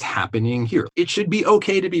that is happening here. It should be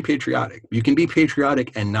okay to be patriotic. You can be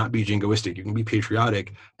patriotic and not be jingoistic. You can be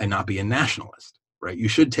patriotic and not be a nationalist. Right? You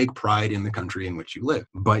should take pride in the country in which you live.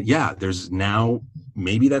 But yeah, there's now,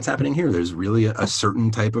 maybe that's happening here. There's really a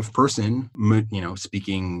certain type of person,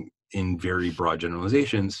 speaking in very broad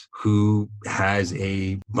generalizations, who has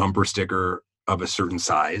a bumper sticker of a certain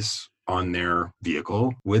size on their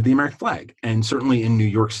vehicle with the American flag. And certainly in New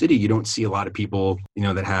York City, you don't see a lot of people,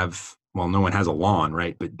 that have well, no one has a lawn,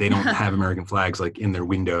 right? But they don't have American flags like in their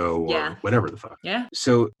window or Yeah. whatever the fuck. Yeah.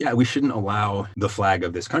 So yeah, we shouldn't allow the flag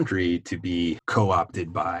of this country to be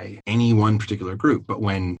co-opted by any one particular group. But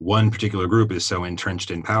when one particular group is so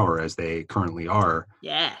entrenched in power as they currently are,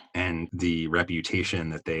 Yeah. and the reputation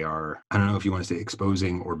that they are, I don't know if you want to say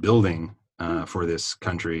exposing or building for this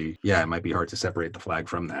country, yeah, it might be hard to separate the flag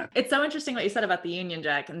from that. It's so interesting what you said about the Union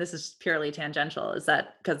Jack, and this is purely tangential, is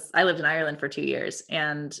that because I lived in Ireland for 2 years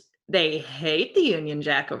and they hate the Union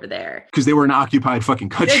Jack over there. Because they were an occupied fucking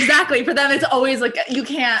country. Exactly. For them, it's always like, you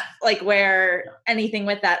can't like wear anything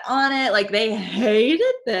with that on it. Like they hate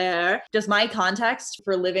it there. Just my context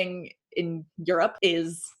for living in Europe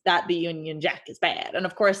is that the Union Jack is bad. And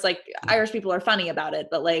of course, like Irish people are funny about it,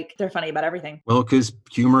 but like they're funny about everything. Well, because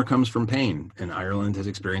humor comes from pain, and Ireland has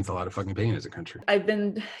experienced a lot of fucking pain as a country. I've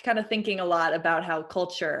been kind of thinking a lot about how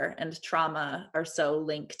culture and trauma are so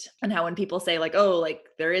linked, and how when people say like, oh, like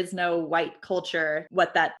there is no white culture,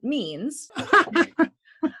 what that means.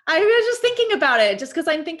 I was just thinking about it just because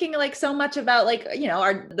I'm thinking like so much about like, you know,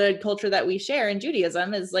 the culture that we share in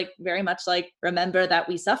Judaism is like very much like, remember that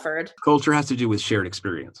we suffered. Culture has to do with shared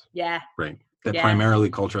experience. Yeah. Right. That Yeah.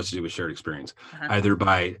 primarily culture has to do with shared experience, either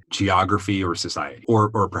by geography or society,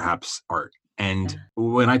 or perhaps art. And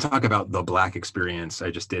when I talk about the Black experience,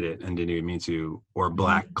 I just did it and didn't even mean to, or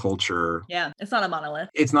Black culture. Yeah, it's not a monolith.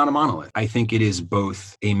 It's not a monolith. I think it is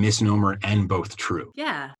both a misnomer and both true.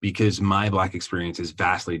 Yeah. Because my Black experience is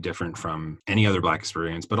vastly different from any other Black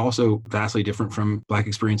experience, but also vastly different from Black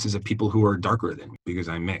experiences of people who are darker than me because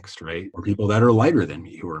I'm mixed, right? Or people that are lighter than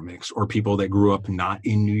me who are mixed, or people that grew up not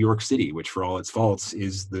in New York City, which for all its faults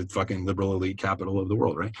is the fucking liberal elite capital of the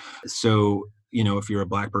world, right? So, you know, if you're a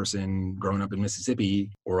Black person growing up in Mississippi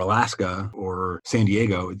or Alaska or San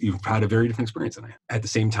Diego, you've had a very different experience than I have. At the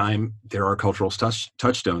same time, there are cultural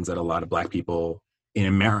touchstones that a lot of Black people in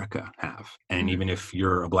America have. And even if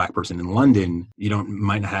you're a Black person in London, you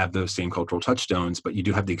might not have those same cultural touchstones, but you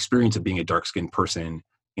do have the experience of being a dark-skinned person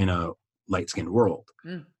in a light-skinned world.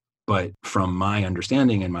 But from my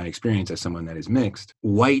understanding and my experience as someone that is mixed,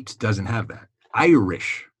 white doesn't have that.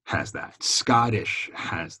 Irish has that. Scottish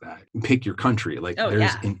has that. Pick your country. Like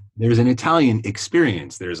there's an Italian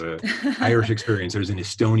experience. There's a Irish experience. There's an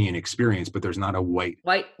Estonian experience, but there's not a white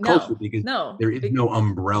culture because there is no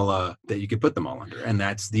umbrella that you could put them all under. And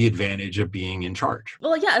that's the advantage of being in charge.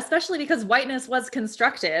 Well, yeah, especially because whiteness was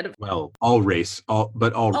constructed. Well, all race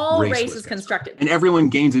is constructed. And everyone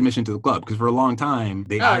gains admission to the club because for a long time,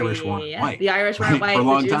 the Irish weren't white. The Irish weren't white. For a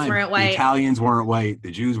long the Jews time, weren't white. The Italians weren't white.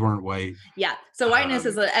 The Jews weren't white. Yeah. So whiteness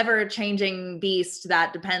is an ever-changing beast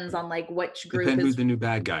that depends on like which group Depends who the new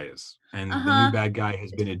bad guy is. And the new bad guy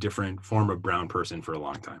has been a different form of brown person for a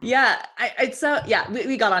long time. Yeah.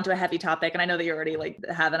 We got onto a heavy topic and I know that you're already like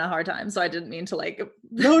having a hard time. So I didn't mean to like.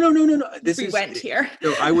 No. Went here.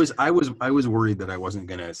 So I was worried that I wasn't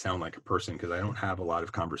going to sound like a person because I don't have a lot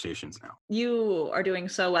of conversations now. You are doing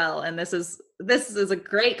so well. And this is a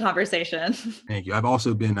great conversation. Thank you. I've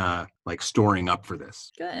also been like storing up for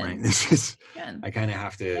this. Good. Right. This is, Good. I kind of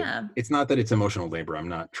have to, it's not that it's emotional labor. I'm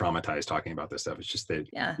not traumatized talking about this stuff. It's just that,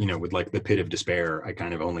 you know, with like the pit of despair, I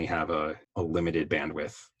kind of only have a limited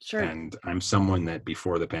bandwidth. Sure. And I'm someone that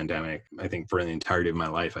before the pandemic, I think for the entirety of my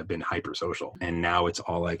life, I've been hypersocial. And now it's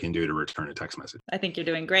all I can do to return a text message. I think you're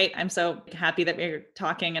doing great. I'm so happy that we're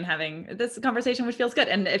talking and having this conversation, which feels good.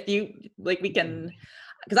 And if you like, we can,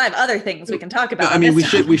 because I have other things we can talk about. I mean,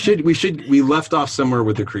 we left off somewhere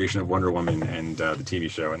with the creation of Wonder Woman and the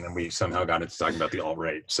TV show, and then we somehow got into talking about the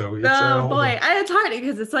alt-right. So it's, it's hard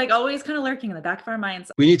because it's like always kind of lurking in the back of our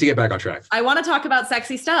minds. We need to get back on track. I want to talk about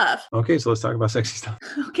sexy stuff. Okay, so let's talk about sexy stuff.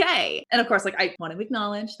 Okay. And of course, like I want to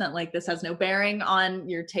acknowledge that like this has no bearing on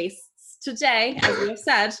your tastes today, as we have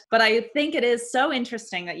said, but I think it is so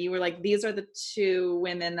interesting that you were like, these are the two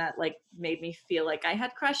women that like made me feel like I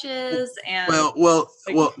had crushes. And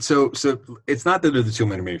so it's not that they're the two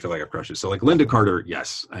women who made me feel like I have crushes. So like Linda Carter,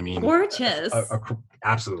 yes, I mean, gorgeous,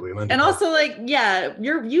 absolutely, Linda. And Carter. also like, yeah,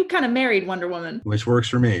 you kind of married Wonder Woman, which works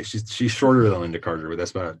for me. She's shorter than Linda Carter, but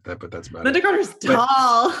that's about Linda Carter's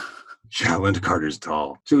tall. Yeah, Linda Carter's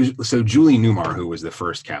tall. So Julie Newmar, who was the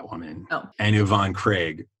first Catwoman, and Yvonne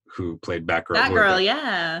Craig, who played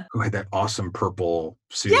Batgirl. Who had that awesome purple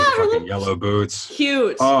suit, fucking yellow boots.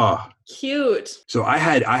 Cute. Oh, cute. So I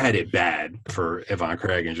had it bad for Yvonne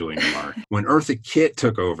Craig and Julie Newmar. When Eartha Kitt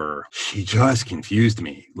took over, she just confused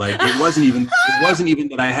me. Like it wasn't even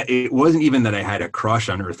that I had a crush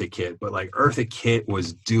on Eartha Kitt, but like Eartha Kitt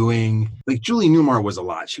was doing, like Julie Newmar was a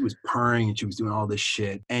lot. She was purring and she was doing all this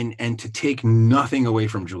shit. And to take nothing away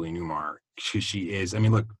from Julie Newmar, she is. I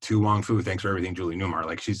mean, look, Tu Wong Fu, thanks for everything, Julie Newmar.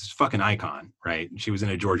 Like, she's a fucking icon, right? She was in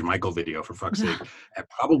a George Michael video, for fuck's sake, at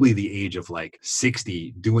probably the age of like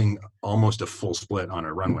 60, doing almost a full split on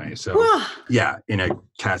a runway. So yeah, in a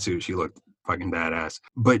catsuit, she looked fucking badass.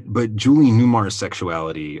 But Julie Newmar's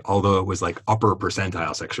sexuality, although it was like upper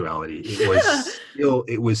percentile sexuality,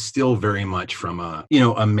 it was still very much from a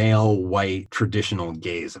male white traditional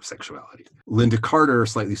gaze of sexuality. Lynda Carter,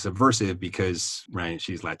 slightly subversive because, right,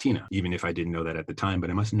 she's Latina, even if I didn't know that at the time, but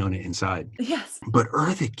I must have known it inside. Yes. But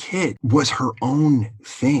Eartha Kitt was her own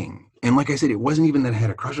thing. And like I said, it wasn't even that I had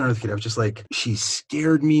a crush on Eartha Kitt. I was just like, she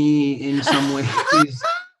scared me in some ways.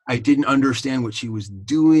 I didn't understand what she was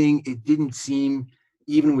doing. It didn't seem,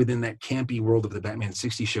 even within that campy world of the Batman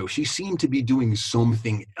 60 show, she seemed to be doing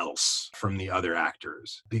something else from the other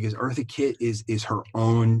actors, because Eartha Kitt is her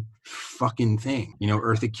own fucking thing.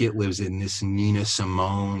 Eartha Kitt lives in this Nina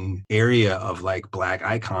Simone area of like Black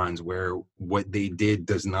icons where what they did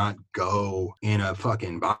does not go in a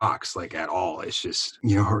fucking box like at all. It's just,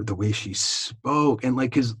 the way she spoke, and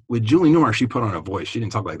like, because with Julie Newmar, she put on a voice. She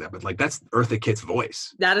didn't talk like that, but like, that's Eartha Kitt's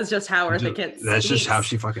voice. That is just how Eartha Kitt speaks. That's just how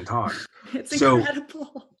she fucking talks. It's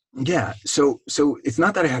incredible. Yeah, so it's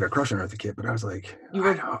not that I had a crush on Eartha Kitt, but I was like, you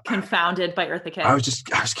were confounded by Eartha Kitt. I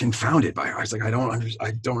was confounded by her. I was like, I don't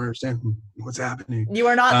understand what's happening. You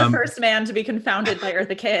are not the first man to be confounded by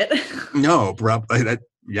Eartha Kitt. No, probably.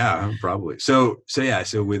 Yeah, probably. So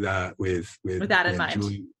with that in mind.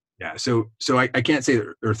 Julie, yeah, so I can't say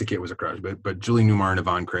that Eartha Kitt was a crush, but Julie Newmar and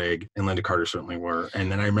Yvonne Craig and Lynda Carter certainly were.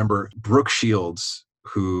 And then I remember Brooke Shields,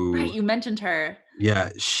 who, right, you mentioned her. Yeah,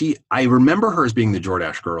 I remember her as being the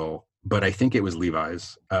Jordache girl, but I think it was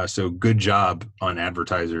Levi's. So good job on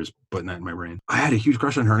advertisers putting that in my brain. I had a huge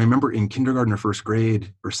crush on her. And I remember in kindergarten or first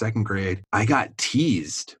grade or second grade, I got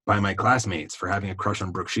teased by my classmates for having a crush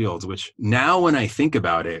on Brooke Shields, which now when I think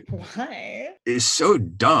about it, why? Is so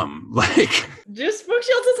dumb. Like, just Brooke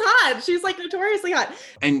Shields is hot. She's like notoriously hot.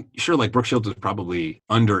 And sure, like Brooke Shields was probably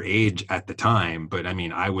underage at the time, but I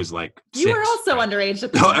mean, I was like 6. You were also underage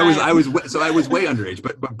at the time. I was way underage,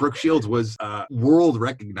 but Brooke Shields was world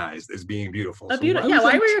recognized as being beautiful.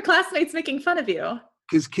 Why were your classmates making fun of you?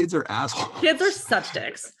 Because kids are assholes. Kids are such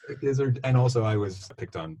dicks. And also I was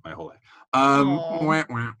picked on my whole life.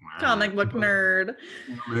 Comic book nerd.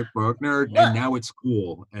 And now it's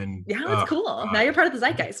cool. And now it's cool. Now you're part of the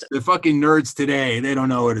zeitgeist. The fucking nerds today, they don't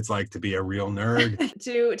know what it's like to be a real nerd.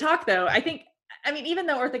 To talk though, I mean, even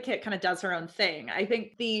though Eartha Kitt kind of does her own thing, I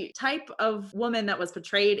think the type of woman that was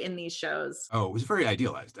portrayed in these shows. Oh, it was very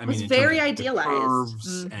idealized. I mean, very idealized.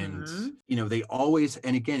 Curves and, they always,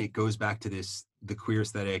 and again, it goes back to the queer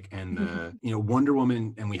aesthetic and the, Wonder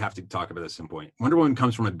Woman, and we have to talk about this at some point. Wonder Woman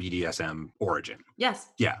comes from a BDSM origin. Yes.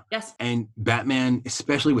 Yeah. Yes. And Batman,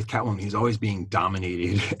 especially with Catwoman, he's always being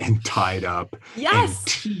dominated and tied up. Yes. And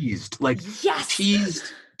teased. Like, yes.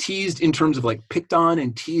 Teased in terms of like picked on,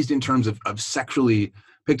 and teased in terms of sexually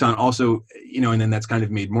picked on also, and then that's kind of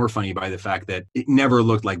made more funny by the fact that it never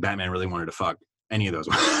looked like Batman really wanted to fuck any of those.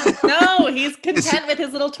 No, he's content with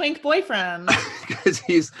his little twink boyfriend. Because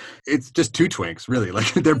it's just two twinks, really.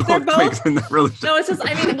 Like they're both twinks in the relationship. No, it's just,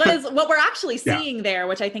 I mean, what we're actually seeing there,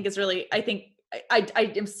 which I think is really, I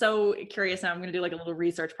am so curious now. I'm going to do like a little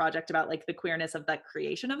research project about like the queerness of the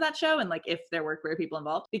creation of that show and like if there were queer people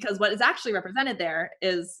involved, because what is actually represented there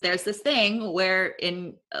is there's this thing where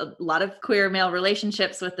in a lot of queer male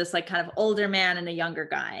relationships with this like kind of older man and a younger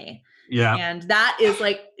guy. Yeah. And that is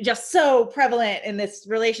like just so prevalent in this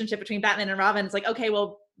relationship between Batman and Robin. It's like, okay,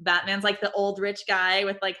 well, Batman's like the old rich guy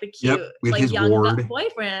with like the cute, with like his young ward.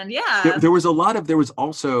 boyfriend. Yeah. There was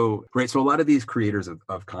also, right. So a lot of these creators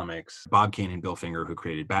of comics, Bob Kane and Bill Finger, who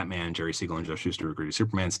created Batman, Jerry Siegel and Joe Shuster, who created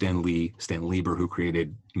Superman, Stan Lieber, who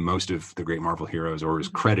created most of the great Marvel heroes, or is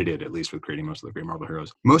credited at least with creating most of the great Marvel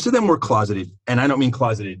heroes. Most of them were closeted, and I don't mean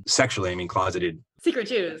closeted sexually, I mean closeted secret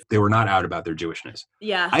Jews. They were not out about their Jewishness.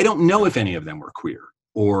 Yeah. I don't know if any of them were queer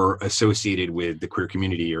or associated with the queer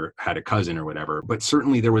community or had a cousin or whatever. But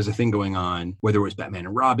certainly there was a thing going on, whether it was Batman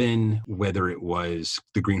and Robin, whether it was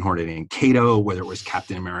the Green Hornet and Kato, whether it was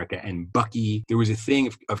Captain America and Bucky. There was a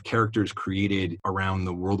thing of characters created around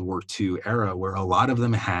the World War II era where a lot of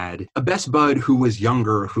them had a best bud who was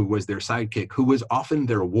younger, who was their sidekick, who was often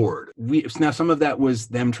their ward. Now, some of that was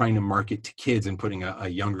them trying to market to kids and putting a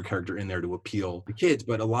younger character in there to appeal to kids.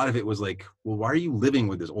 But a lot of it was like, well, why are you living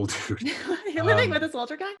with this old dude? You're living with this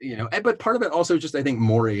older guy? But part of it also just, I think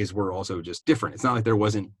mores were also just different. It's not like there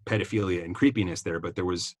wasn't pedophilia and creepiness there, but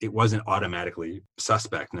it wasn't automatically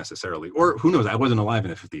suspect necessarily. Or who knows? I wasn't alive in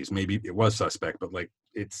the 50s. Maybe it was suspect, but like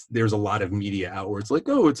there's a lot of media out where it's like,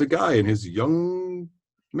 oh, it's a guy and his young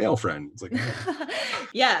male friend. It's like,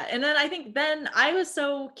 yeah. And then I think then I was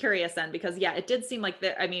so curious then because it did seem like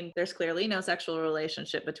there's clearly no sexual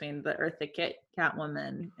relationship between the Eartha Kitt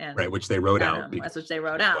Catwoman and right, which they wrote out. Which they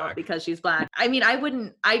wrote out because she's black. I mean, I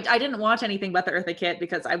didn't watch anything but the Eartha Kitt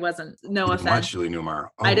because I wasn't, no offense. Watch Julie Newmar.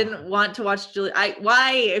 Oh. I didn't want to watch Julie.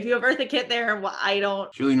 Why? If you have Eartha Kitt there, I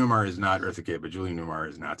don't. Julie Newmar is not Eartha Kitt, but Julie Newmar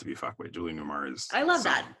is not to be fucked with. Julie Newmar is. I love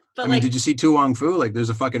that. But I mean, did you see Tu Wong Fu? Like, there's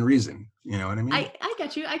a fucking reason. You know what I mean? I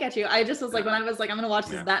get you. I just was like, when I was like, I'm going to watch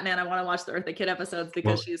this Batman, I want to watch the Eartha Kitt episodes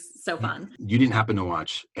because she's so fun. You didn't happen to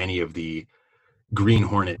watch any of the Green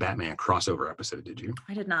Hornet Batman crossover episode, did you?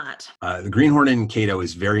 I did not. The Green Hornet and Kato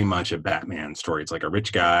is very much a Batman story. It's like a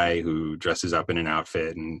rich guy who dresses up in an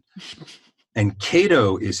outfit and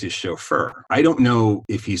Kato is his chauffeur. I don't know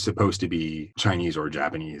if he's supposed to be Chinese or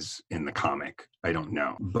Japanese in the comic. I don't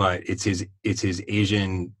know, but it's his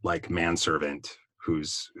Asian like manservant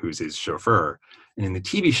who's his chauffeur. And in the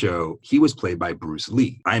TV show, he was played by Bruce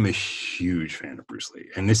Lee. I'm a huge fan of Bruce Lee.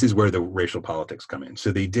 And this is where the racial politics come in.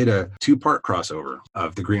 So they did a 2-part crossover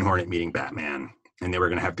of the Green Hornet meeting Batman. And they were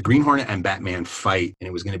going to have the Green Hornet and Batman fight. And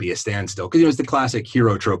it was going to be a standstill. Because it's the classic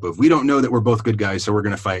hero trope of, we don't know that we're both good guys, so we're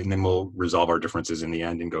going to fight. And then we'll resolve our differences in the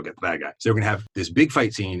end and go get the bad guy. So we're going to have this big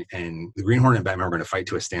fight scene. And the Green Hornet and Batman were going to fight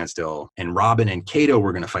to a standstill. And Robin and Kato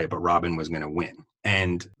were going to fight, but Robin was going to win.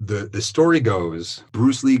 And the story goes,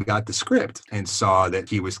 Bruce Lee got the script and saw that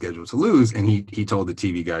he was scheduled to lose. And he told the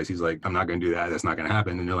TV guys, he's like, I'm not going to do that. That's not going to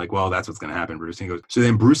happen. And they're like, well, that's what's going to happen, Bruce. And he goes, so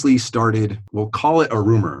then Bruce Lee started, we'll call it a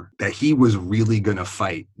rumor, that he was really going to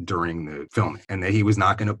fight during the filming and that he was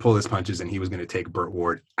not going to pull his punches and he was going to take Burt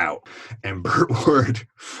Ward out. And Burt Ward,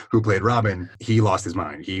 who played Robin, he lost his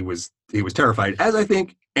mind. He was terrified, as I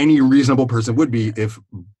think any reasonable person would be if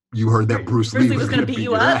you heard that Bruce Lee was going to beat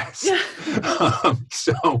you up. Yeah.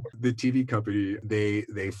 So the TV company,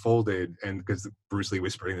 they folded, and because Bruce Lee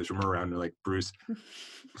was spreading this rumor around, they're like, Bruce,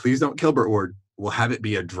 please don't kill Burt Ward. We'll have it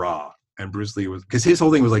be a draw. And Bruce Lee was, because his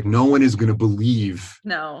whole thing was like, no one is going to believe.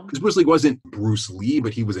 No. Because Bruce Lee wasn't Bruce Lee,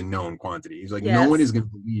 but he was a known quantity. He's like, no one is going to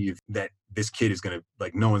believe that this kid is going to,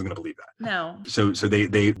 like, no one's going to believe that. No. So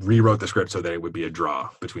they rewrote the script so that it would be a draw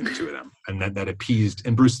between the two of them. And that appeased,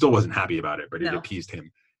 and Bruce still wasn't happy about it, but it appeased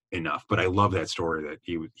him enough. But I love that story that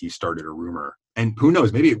he started a rumor, and who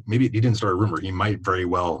knows, maybe he didn't start a rumor. He might very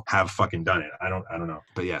well have fucking done it. I don't know.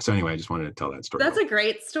 But yeah, so anyway, I just wanted to tell that story. That's a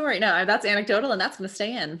great story. No, that's anecdotal, and that's going to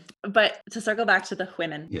stay in. But to circle back to the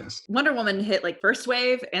women, yes, Wonder Woman hit like first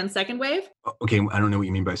wave and second wave. Okay, I don't know what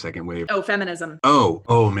you mean by second wave. Oh, feminism.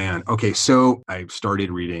 Oh man. Okay, so I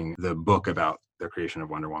started reading the book about the creation of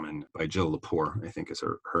Wonder Woman by Jill Lepore, I think is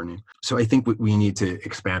her name. So I think we need to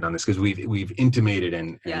expand on this because we've intimated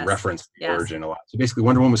and referenced the origin a lot. So basically,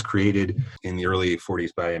 Wonder Woman was created in the early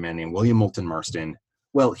 40s by a man named William Moulton Marston.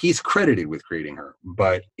 Well, he's credited with creating her,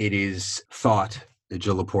 but it is thought,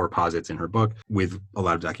 Jill Lepore posits in her book, with a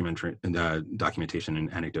lot of documentation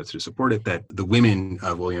and anecdotes to support it, that the women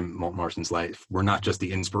of William Moulton Marston's life were not just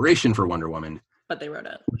the inspiration for Wonder Woman, but they wrote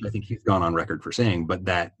it. Which I think he's gone on record for saying, but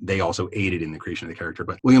that they also aided in the creation of the character.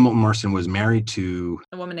 But William Moulton Marston was married to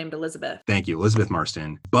a woman named Elizabeth. Thank you, Elizabeth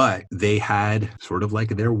Marston. But they had sort of like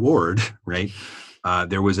their ward, right?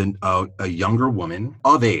 There was a younger woman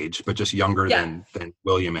of age, but just younger than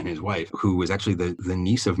William and his wife, who was actually the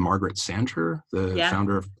niece of Margaret Sanger, the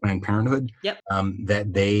founder of Planned Parenthood. Yep.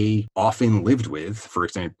 That they often lived with, for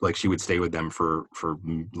example, like she would stay with them for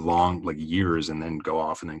long, like years, and then go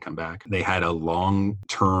off and then come back. They had a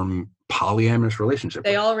long-term polyamorous relationship.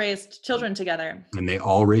 They all raised children together.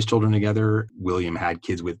 William had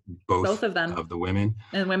kids with both of them, of the women.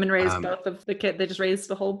 And women raised both of the kids. They just raised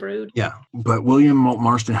the whole brood. Yeah. But William Moulton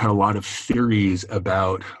Marston had a lot of theories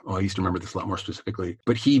about, I used to remember this a lot more specifically,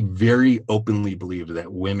 but he very openly believed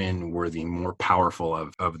that women were the more powerful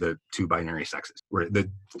of the two binary sexes, were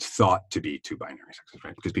the thought to be two binary sexes,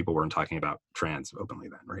 right? Because people weren't talking about trans openly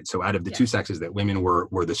then, right? So out of the two sexes, that women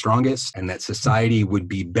were the strongest, and that society would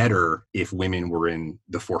be better if women were in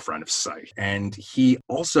the forefront of society. And he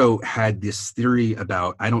also had this theory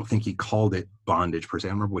about, I don't think he called it bondage per se, I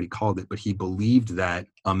don't remember what he called it, but he believed that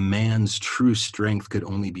a man's true strength could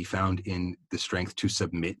only be found in the strength to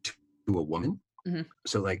submit to a woman. Mm-hmm.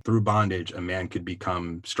 So like through bondage, a man could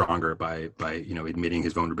become stronger by admitting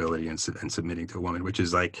his vulnerability and submitting to a woman, which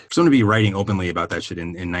is like, someone to be writing openly about that shit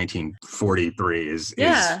in 1943 is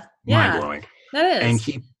mind-blowing. That And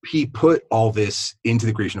is. he put all this into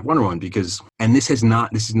the creation of Wonder Woman because, and this is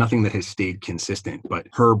nothing that has stayed consistent, but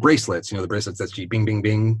her bracelets, the bracelets that she bing, bing,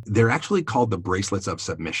 bing, they're actually called the bracelets of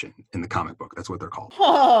submission in the comic book. That's what they're called.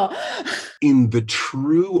 Oh. In the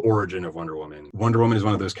true origin of Wonder Woman is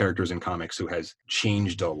one of those characters in comics who has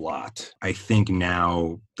changed a lot. I think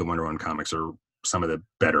now the Wonder Woman comics are some of the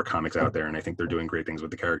better comics out there, and I think they're doing great things with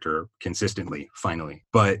the character consistently, finally.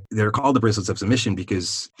 But they're called the bracelets of submission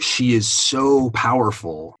because she is so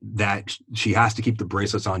powerful that she has to keep the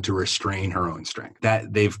bracelets on to restrain her own strength.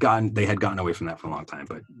 That they had gotten away from that for a long time,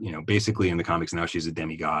 but basically in the comics now she's a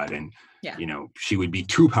demigod, and she would be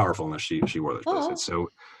too powerful unless she wore those bracelets. So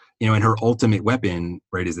and her ultimate weapon,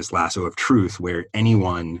 right, is this lasso of truth, where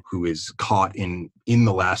anyone who is caught in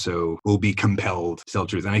the lasso will be compelled to tell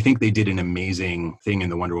truth. And I think they did an amazing thing in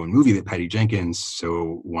the Wonder Woman movie that Patty Jenkins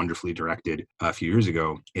so wonderfully directed a few years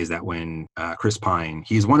ago, is that when Chris Pine,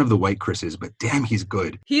 he's one of the white Chris's, but damn, he's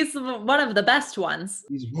good. He's one of the best ones.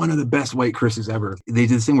 He's one of the best white Chris's ever. They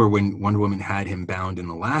did this thing where when Wonder Woman had him bound in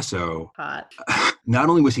the lasso, not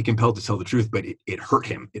only was he compelled to tell the truth, but it hurt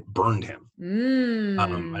him. It burned him. I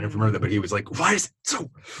don't remember that, but he was like, why is it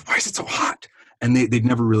so hot? And they'd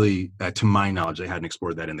never really, to my knowledge, they hadn't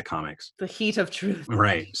explored that in the comics. The heat of truth.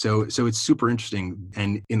 Right. So it's super interesting.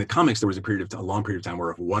 And in the comics, there was a long period of time where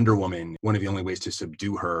if Wonder Woman, one of the only ways to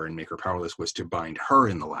subdue her and make her powerless was to bind her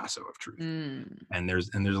in the lasso of truth. And there's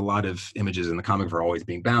a lot of images in the comic of her always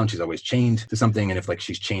being bound. She's always chained to something. And if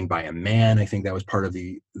she's chained by a man, I think that was part of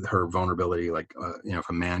her vulnerability. If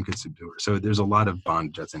a man could subdue her. So there's a lot of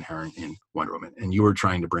bondage that's inherent in Wonder Woman. And you were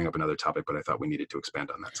trying to bring up another topic, but I thought we needed to expand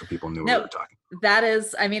on that so people knew what we were talking about. That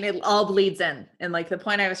is, it all bleeds in. And the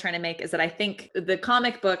point I was trying to make is that I think the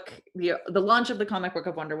comic book, the launch of the comic book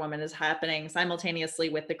of Wonder Woman is happening simultaneously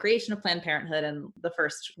with the creation of Planned Parenthood and the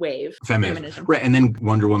first wave. Feminism. Right. And then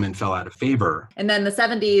Wonder Woman fell out of favor. And then the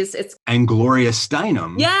 70s, and Gloria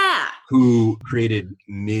Steinem, yeah, who created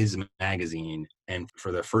Ms. Magazine. And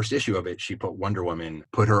for the first issue of it, she put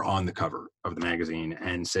her on the cover of the magazine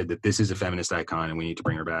and said that this is a feminist icon and we need to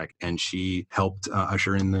bring her back. And she helped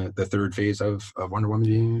usher in the third phase of Wonder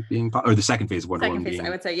Woman being or the second phase of Wonder Woman being. I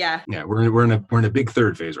would say, yeah. Yeah, we're in a big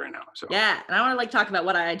third phase right now. So yeah, and I want to talk about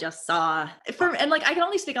what I just saw. I can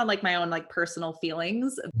only speak on my own personal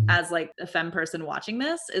feelings as a femme person watching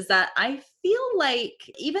this, is that I feel like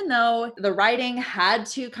even though the writing had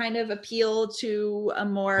to kind of appeal to a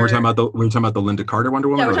more we're talking about the Linda Carter Wonder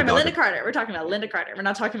Woman. Yeah, we're talking about Linda Carter. We're talking about Linda Carter. We're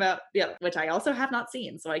not talking about which I also have not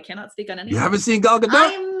seen, so I cannot speak on any. You haven't seen Gal Gadot?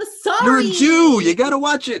 I'm sorry. You're a Jew. You gotta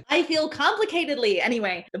watch it. I feel complicatedly.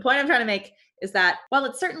 Anyway, the point I'm trying to make is that while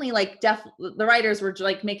it's certainly the writers were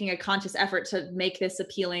making a conscious effort to make this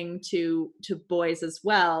appealing to boys as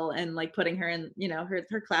well, and putting her in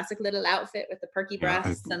her classic little outfit with the perky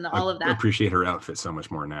breasts and all of that. I appreciate her outfit so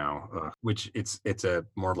much more now, which it's a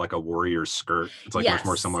more of a warrior skirt. It's much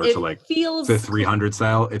more similar to the 300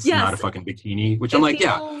 style. It's not a fucking bikini, which I'm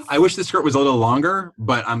I wish the skirt was a little longer,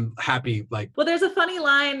 but I'm happy. Well, there's a funny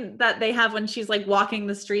line that they have when she's walking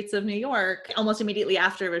the streets of New York almost immediately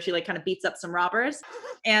after, where she kind of beats up some robbers,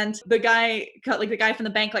 and the guy from the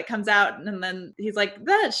bank comes out, and then he's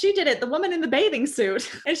that she did it, the woman in the bathing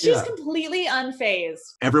suit, and she's completely unfazed.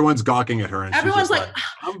 Everyone's gawking at her, and everyone's she's just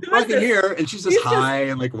I'm fucking here, and she's just high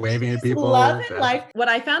and waving at people. Loving life. What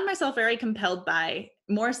I found myself very compelled by,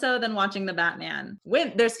 more so than watching the Batman,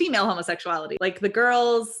 when there's female homosexuality, the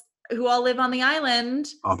girls who all live on the island.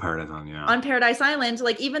 On Paradise Island, yeah. On Paradise Island,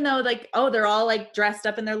 even though they're all dressed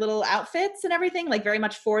up in their little outfits and everything, very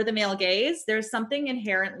much for the male gaze, there's something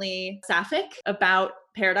inherently sapphic about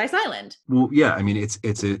Paradise Island. Well, yeah,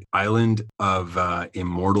 it's an island of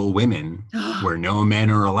immortal women where no men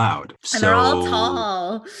are allowed. And they're all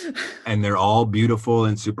tall. And they're all beautiful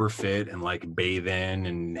and super fit and bathing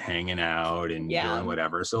and hanging out and doing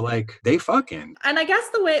whatever. So they fucking. And I guess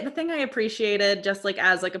the thing I appreciated, just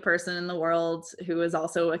as a person in the world who has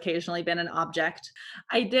also occasionally been an object,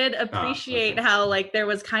 I did appreciate how there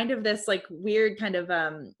was kind of this weird kind of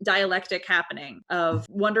dialectic happening of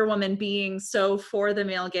Wonder Woman being so for the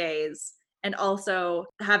male gaze and also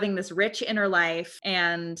having this rich inner life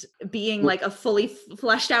and being a fully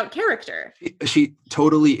fleshed out character. She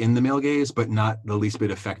totally in the male gaze, but not the least bit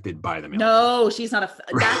affected by the male gaze. She's not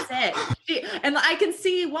that's it. And I can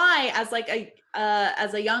see why,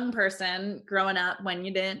 as a young person growing up, when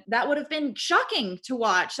you didn't, that would have been shocking to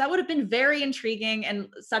watch. That would have been very intriguing and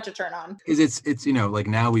such a turn on. Because it's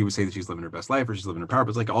now we would say that she's living her best life or she's living her power,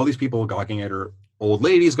 but it's all these people gawking at her old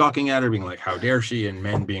ladies gawking at her, being like, how dare she? And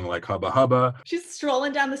men being like, hubba hubba. She's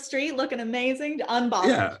strolling down the street looking amazing, unbothered.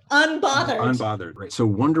 Yeah. Unbothered. Unbothered, right? So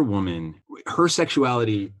Wonder Woman, her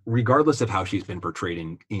sexuality, regardless of how she's been portrayed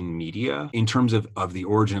in media, in terms of the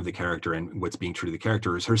origin of the character and what's being true to the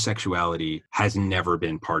character, is her sexuality has never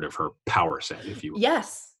been part of her power set, if you will.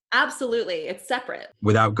 Yes. Absolutely. It's separate.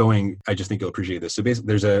 Without going, I just think you'll appreciate this. So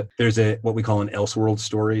basically there's a what we call an Elseworld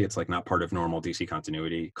story. It's like not part of normal DC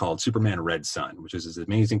continuity, called Superman Red Sun, which is this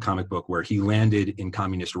amazing comic book where he landed in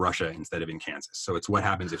communist Russia instead of in Kansas. So it's what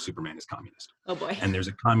happens if Superman is communist. Oh boy. And there's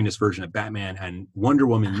a communist version of Batman, and Wonder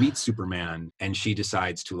Woman meets Superman, and she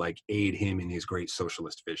decides to like aid him in his great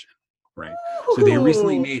socialist vision. Right. Ooh. So they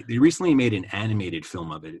recently made an animated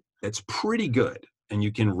film of it that's pretty good. And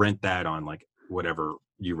you can rent that on like whatever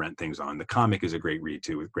you rent things on. The comic is a great read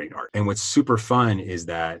too, with great art. And what's super fun is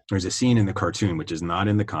that there's a scene in the cartoon, which is not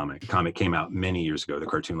in the comic. The comic came out many years ago. The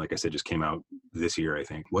cartoon, like I said, just came out this year, I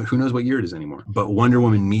think. Who knows what year it is anymore? But Wonder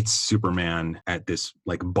Woman meets Superman at this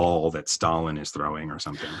like ball that Stalin is throwing or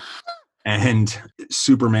something. And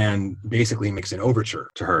Superman basically makes an overture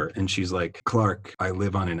to her. And she's like, Clark, I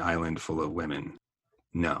live on an island full of women.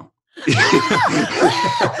 No.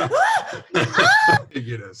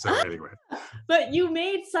 So anyway. But you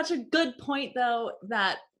made such a good point, though,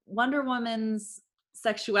 that Wonder Woman's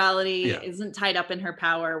sexuality isn't tied up in her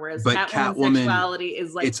power, whereas Catwoman's sexuality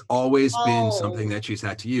is like, it's always been something that she's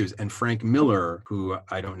had to use. And Frank Miller, who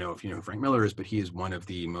I don't know if you know who Frank Miller is, but he is one of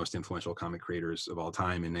the most influential comic creators of all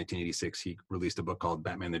time. In 1986, he released a book called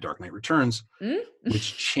Batman: The Dark Knight Returns,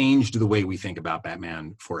 which changed the way we think about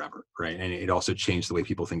Batman forever, right? And it also changed the way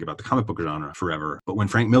people think about the comic book genre forever. But when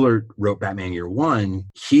Frank Miller wrote Batman Year One,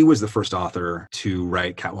 he was the first author to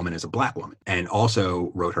write Catwoman as a Black woman, and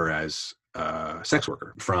also wrote her as sex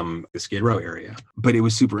worker from the Skid Row area. But it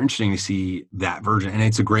was super interesting to see that version, and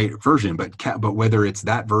it's a great version, but whether it's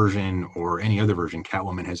that version or any other version,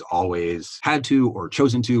 Catwoman has always had to, or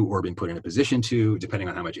chosen to, or been put in a position to, depending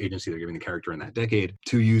on how much agency they're giving the character in that decade,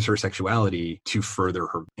 to use her sexuality to further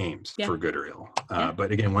her aims, for good or ill.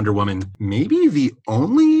 But again, Wonder Woman, maybe the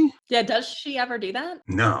only... Yeah, does she ever do that?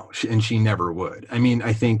 No, she never would. I mean,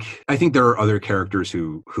 I think there are other characters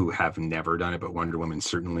who have never done it, but Wonder Woman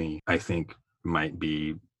certainly, I think, might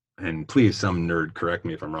be, and please, some nerd correct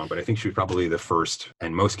me if I'm wrong, but I think she was probably the first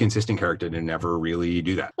and most consistent character to never really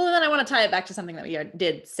do that. Well, then I want to tie it back to something that we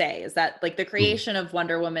did say, is that like the creation of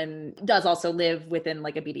Wonder Woman does also live within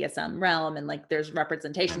like a BDSM realm, and like there's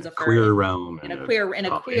representations of her queer realm, in a queer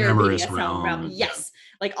BDSM realm. Yes.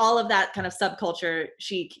 Yeah. Like all of that kind of subculture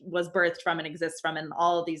she was birthed from and exists from, and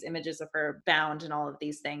all of these images of her bound and all of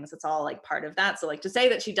these things, it's all like part of that. So like to say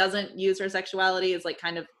that she doesn't use her sexuality is like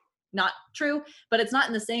kind of not true, but it's not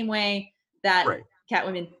in the same way that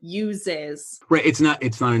Catwoman uses. Right. It's not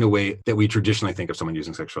in a way that we traditionally think of someone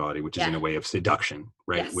using sexuality, which is in a way of seduction,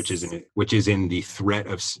 right? Yes. Which is in the threat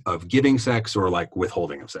of giving sex or like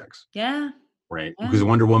withholding of sex. Yeah. Right. Yeah. Because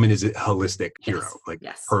Wonder Woman is a holistic hero. Like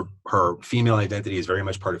her female identity is very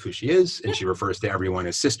much part of who she is. And she refers to everyone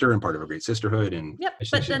as sister and part of a great sisterhood. And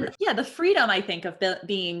but then, the freedom, I think, of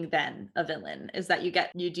being then a villain is that you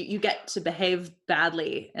get to behave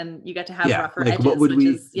badly, and you get to have rougher edges. What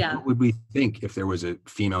would we think if there was a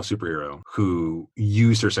female superhero who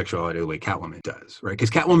used her sexuality the way Catwoman does, right? Because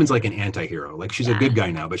Catwoman's like an anti-hero. Like she's a good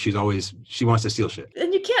guy now, but she wants to steal shit.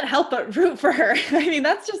 And you can't help but root for her. I mean,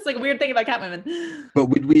 that's just like a weird thing about Catwoman. But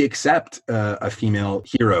would we accept a female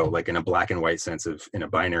hero, like in a black and white sense in a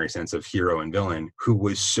binary sense of hero and villain, who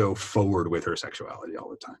was so forward with her sexuality all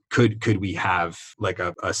the time? Could we have like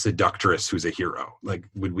a seductress who's a hero? Like,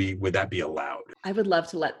 would that be allowed? I would love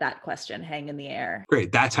to let that question hang in the air.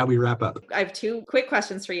 Great. That's how we wrap up. I have two quick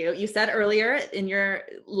questions for you. You said earlier in your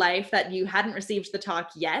life that you hadn't received the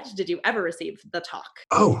talk yet. Did you ever receive the talk?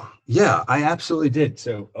 Oh, yeah, I absolutely did.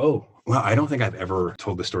 Well, I don't think I've ever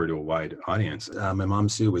told the story to a wide audience. My mom,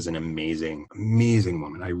 Sue, was an amazing, amazing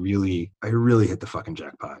woman. I really hit the fucking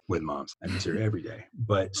jackpot with moms. I miss her every day.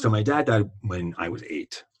 But so my dad died when I was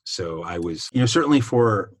 8. So I was, certainly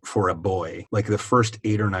for a boy, like the first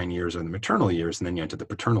 8 or 9 years are the maternal years, and then you enter the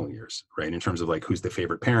paternal years, right? In terms of like who's the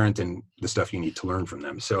favorite parent and the stuff you need to learn from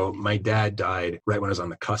them. So my dad died right when I was on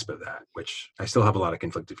the cusp of that, which I still have a lot of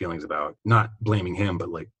conflicted feelings about, not blaming him, but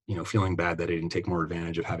like, feeling bad that I didn't take more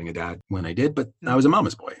advantage of having a dad when I did. But I was a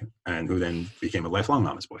mama's boy, and who then became a lifelong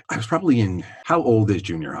mama's boy. I was probably in, how old is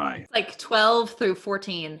junior high? Like 12 through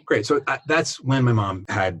 14. Great. So that's when my mom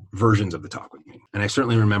had versions of the talk with me. And I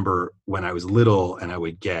certainly remember when I was little and I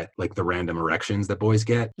would get like the random erections that boys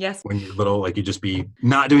get. Yes. When you're little, like you just be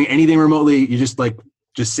not doing anything remotely. You just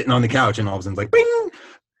sitting on the couch and all of a sudden it's like,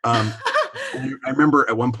 bing. And I remember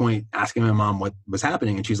at one point asking my mom what was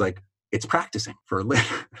happening, and she's like, it's practicing for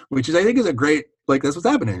later, which is, I think, is a great, like, that's what's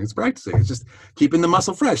happening. It's practicing. It's just keeping the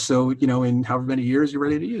muscle fresh. So, in however many years you're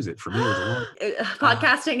ready to use it. For me, it was a long.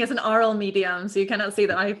 Podcasting is an oral medium, so you cannot see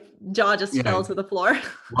that my jaw just fell to the floor.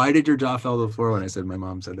 Why did your jaw fall to the floor when I said my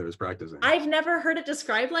mom said there was practicing? I've never heard it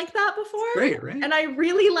described like that before. Great, right? And I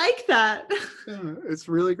really like that. Yeah, it's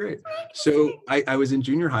really great. So I was in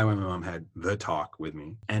junior high when my mom had the talk with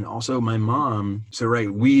me. And also my mom,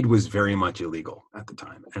 weed was very much illegal at the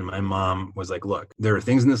time. And my mom was like, look, there are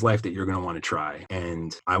things in this life that you're going to want to try.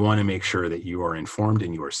 And I want to make sure that you are informed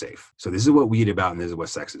and you are safe. So this is what weed is about, and this is what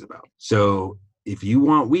sex is about. So if you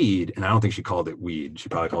want weed, and I don't think she called it weed, she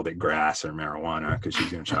probably called it grass or marijuana because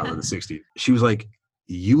she's a child of the 60s. She was like,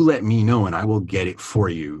 you let me know and I will get it for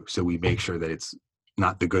you. So we make sure that it's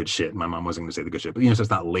not the good shit. My mom wasn't going to say the good shit, but so it's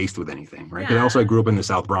not laced with anything, right? Because also I grew up in the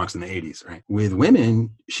South Bronx in the 80s, right? With women,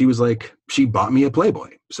 she was like, she bought me a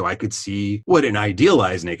Playboy so I could see what an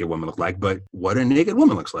idealized naked woman looked like, but what a naked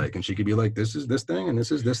woman looks like. And she could be like, this is this thing and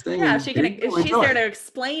this is this thing. Yeah, she's there to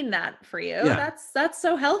explain that for you. Yeah. That's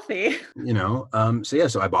so healthy. So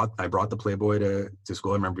I brought the Playboy to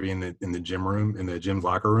school. I remember being in the gym room, in the gym's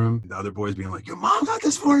locker room, the other boys being like, your mom got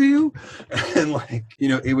this for you. And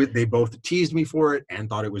they both teased me for it and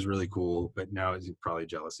thought it was really cool, but now it's probably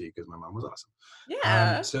jealousy because my mom was awesome.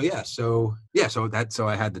 Yeah. So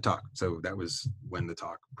I had the talk. So that was when the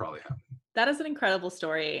talk probably happened. That is an incredible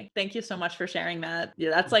story. Thank you so much for sharing that.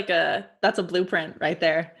 Yeah, that's a blueprint right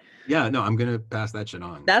there. Yeah, no, I'm going to pass that shit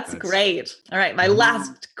on. That's great. All right. My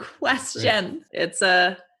last question. It's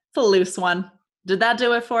a loose one. Did that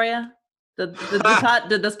do it for you? Did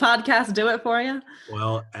this podcast do it for you?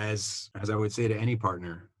 Well, as I would say to any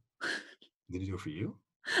partner, did it do it for you?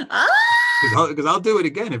 Because I'll do it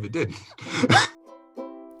again if it didn't.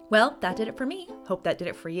 Well, that did it for me. Hope that did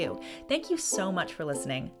it for you. Thank you so much for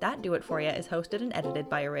listening. That Do It For Ya is hosted and edited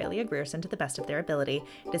by Aurelia Grierson to the best of their ability.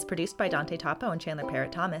 It is produced by Dante Topo and Chandler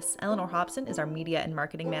Parrott Thomas. Eleanor Hobson is our media and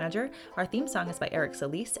marketing manager. Our theme song is by Eric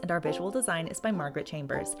Solis, and our visual design is by Margaret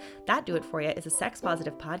Chambers. That Do It For Ya is a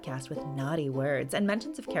sex-positive podcast with naughty words and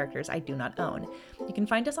mentions of characters I do not own. You can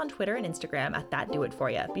find us on Twitter and Instagram at That Do It For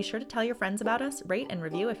Ya. Be sure to tell your friends about us, rate and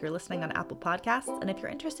review if you're listening on Apple Podcasts, and if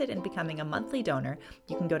you're interested in becoming a monthly donor,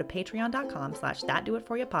 you can go to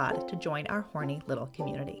patreon.com/thatdoitforyoupod to join our horny little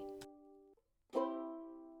community.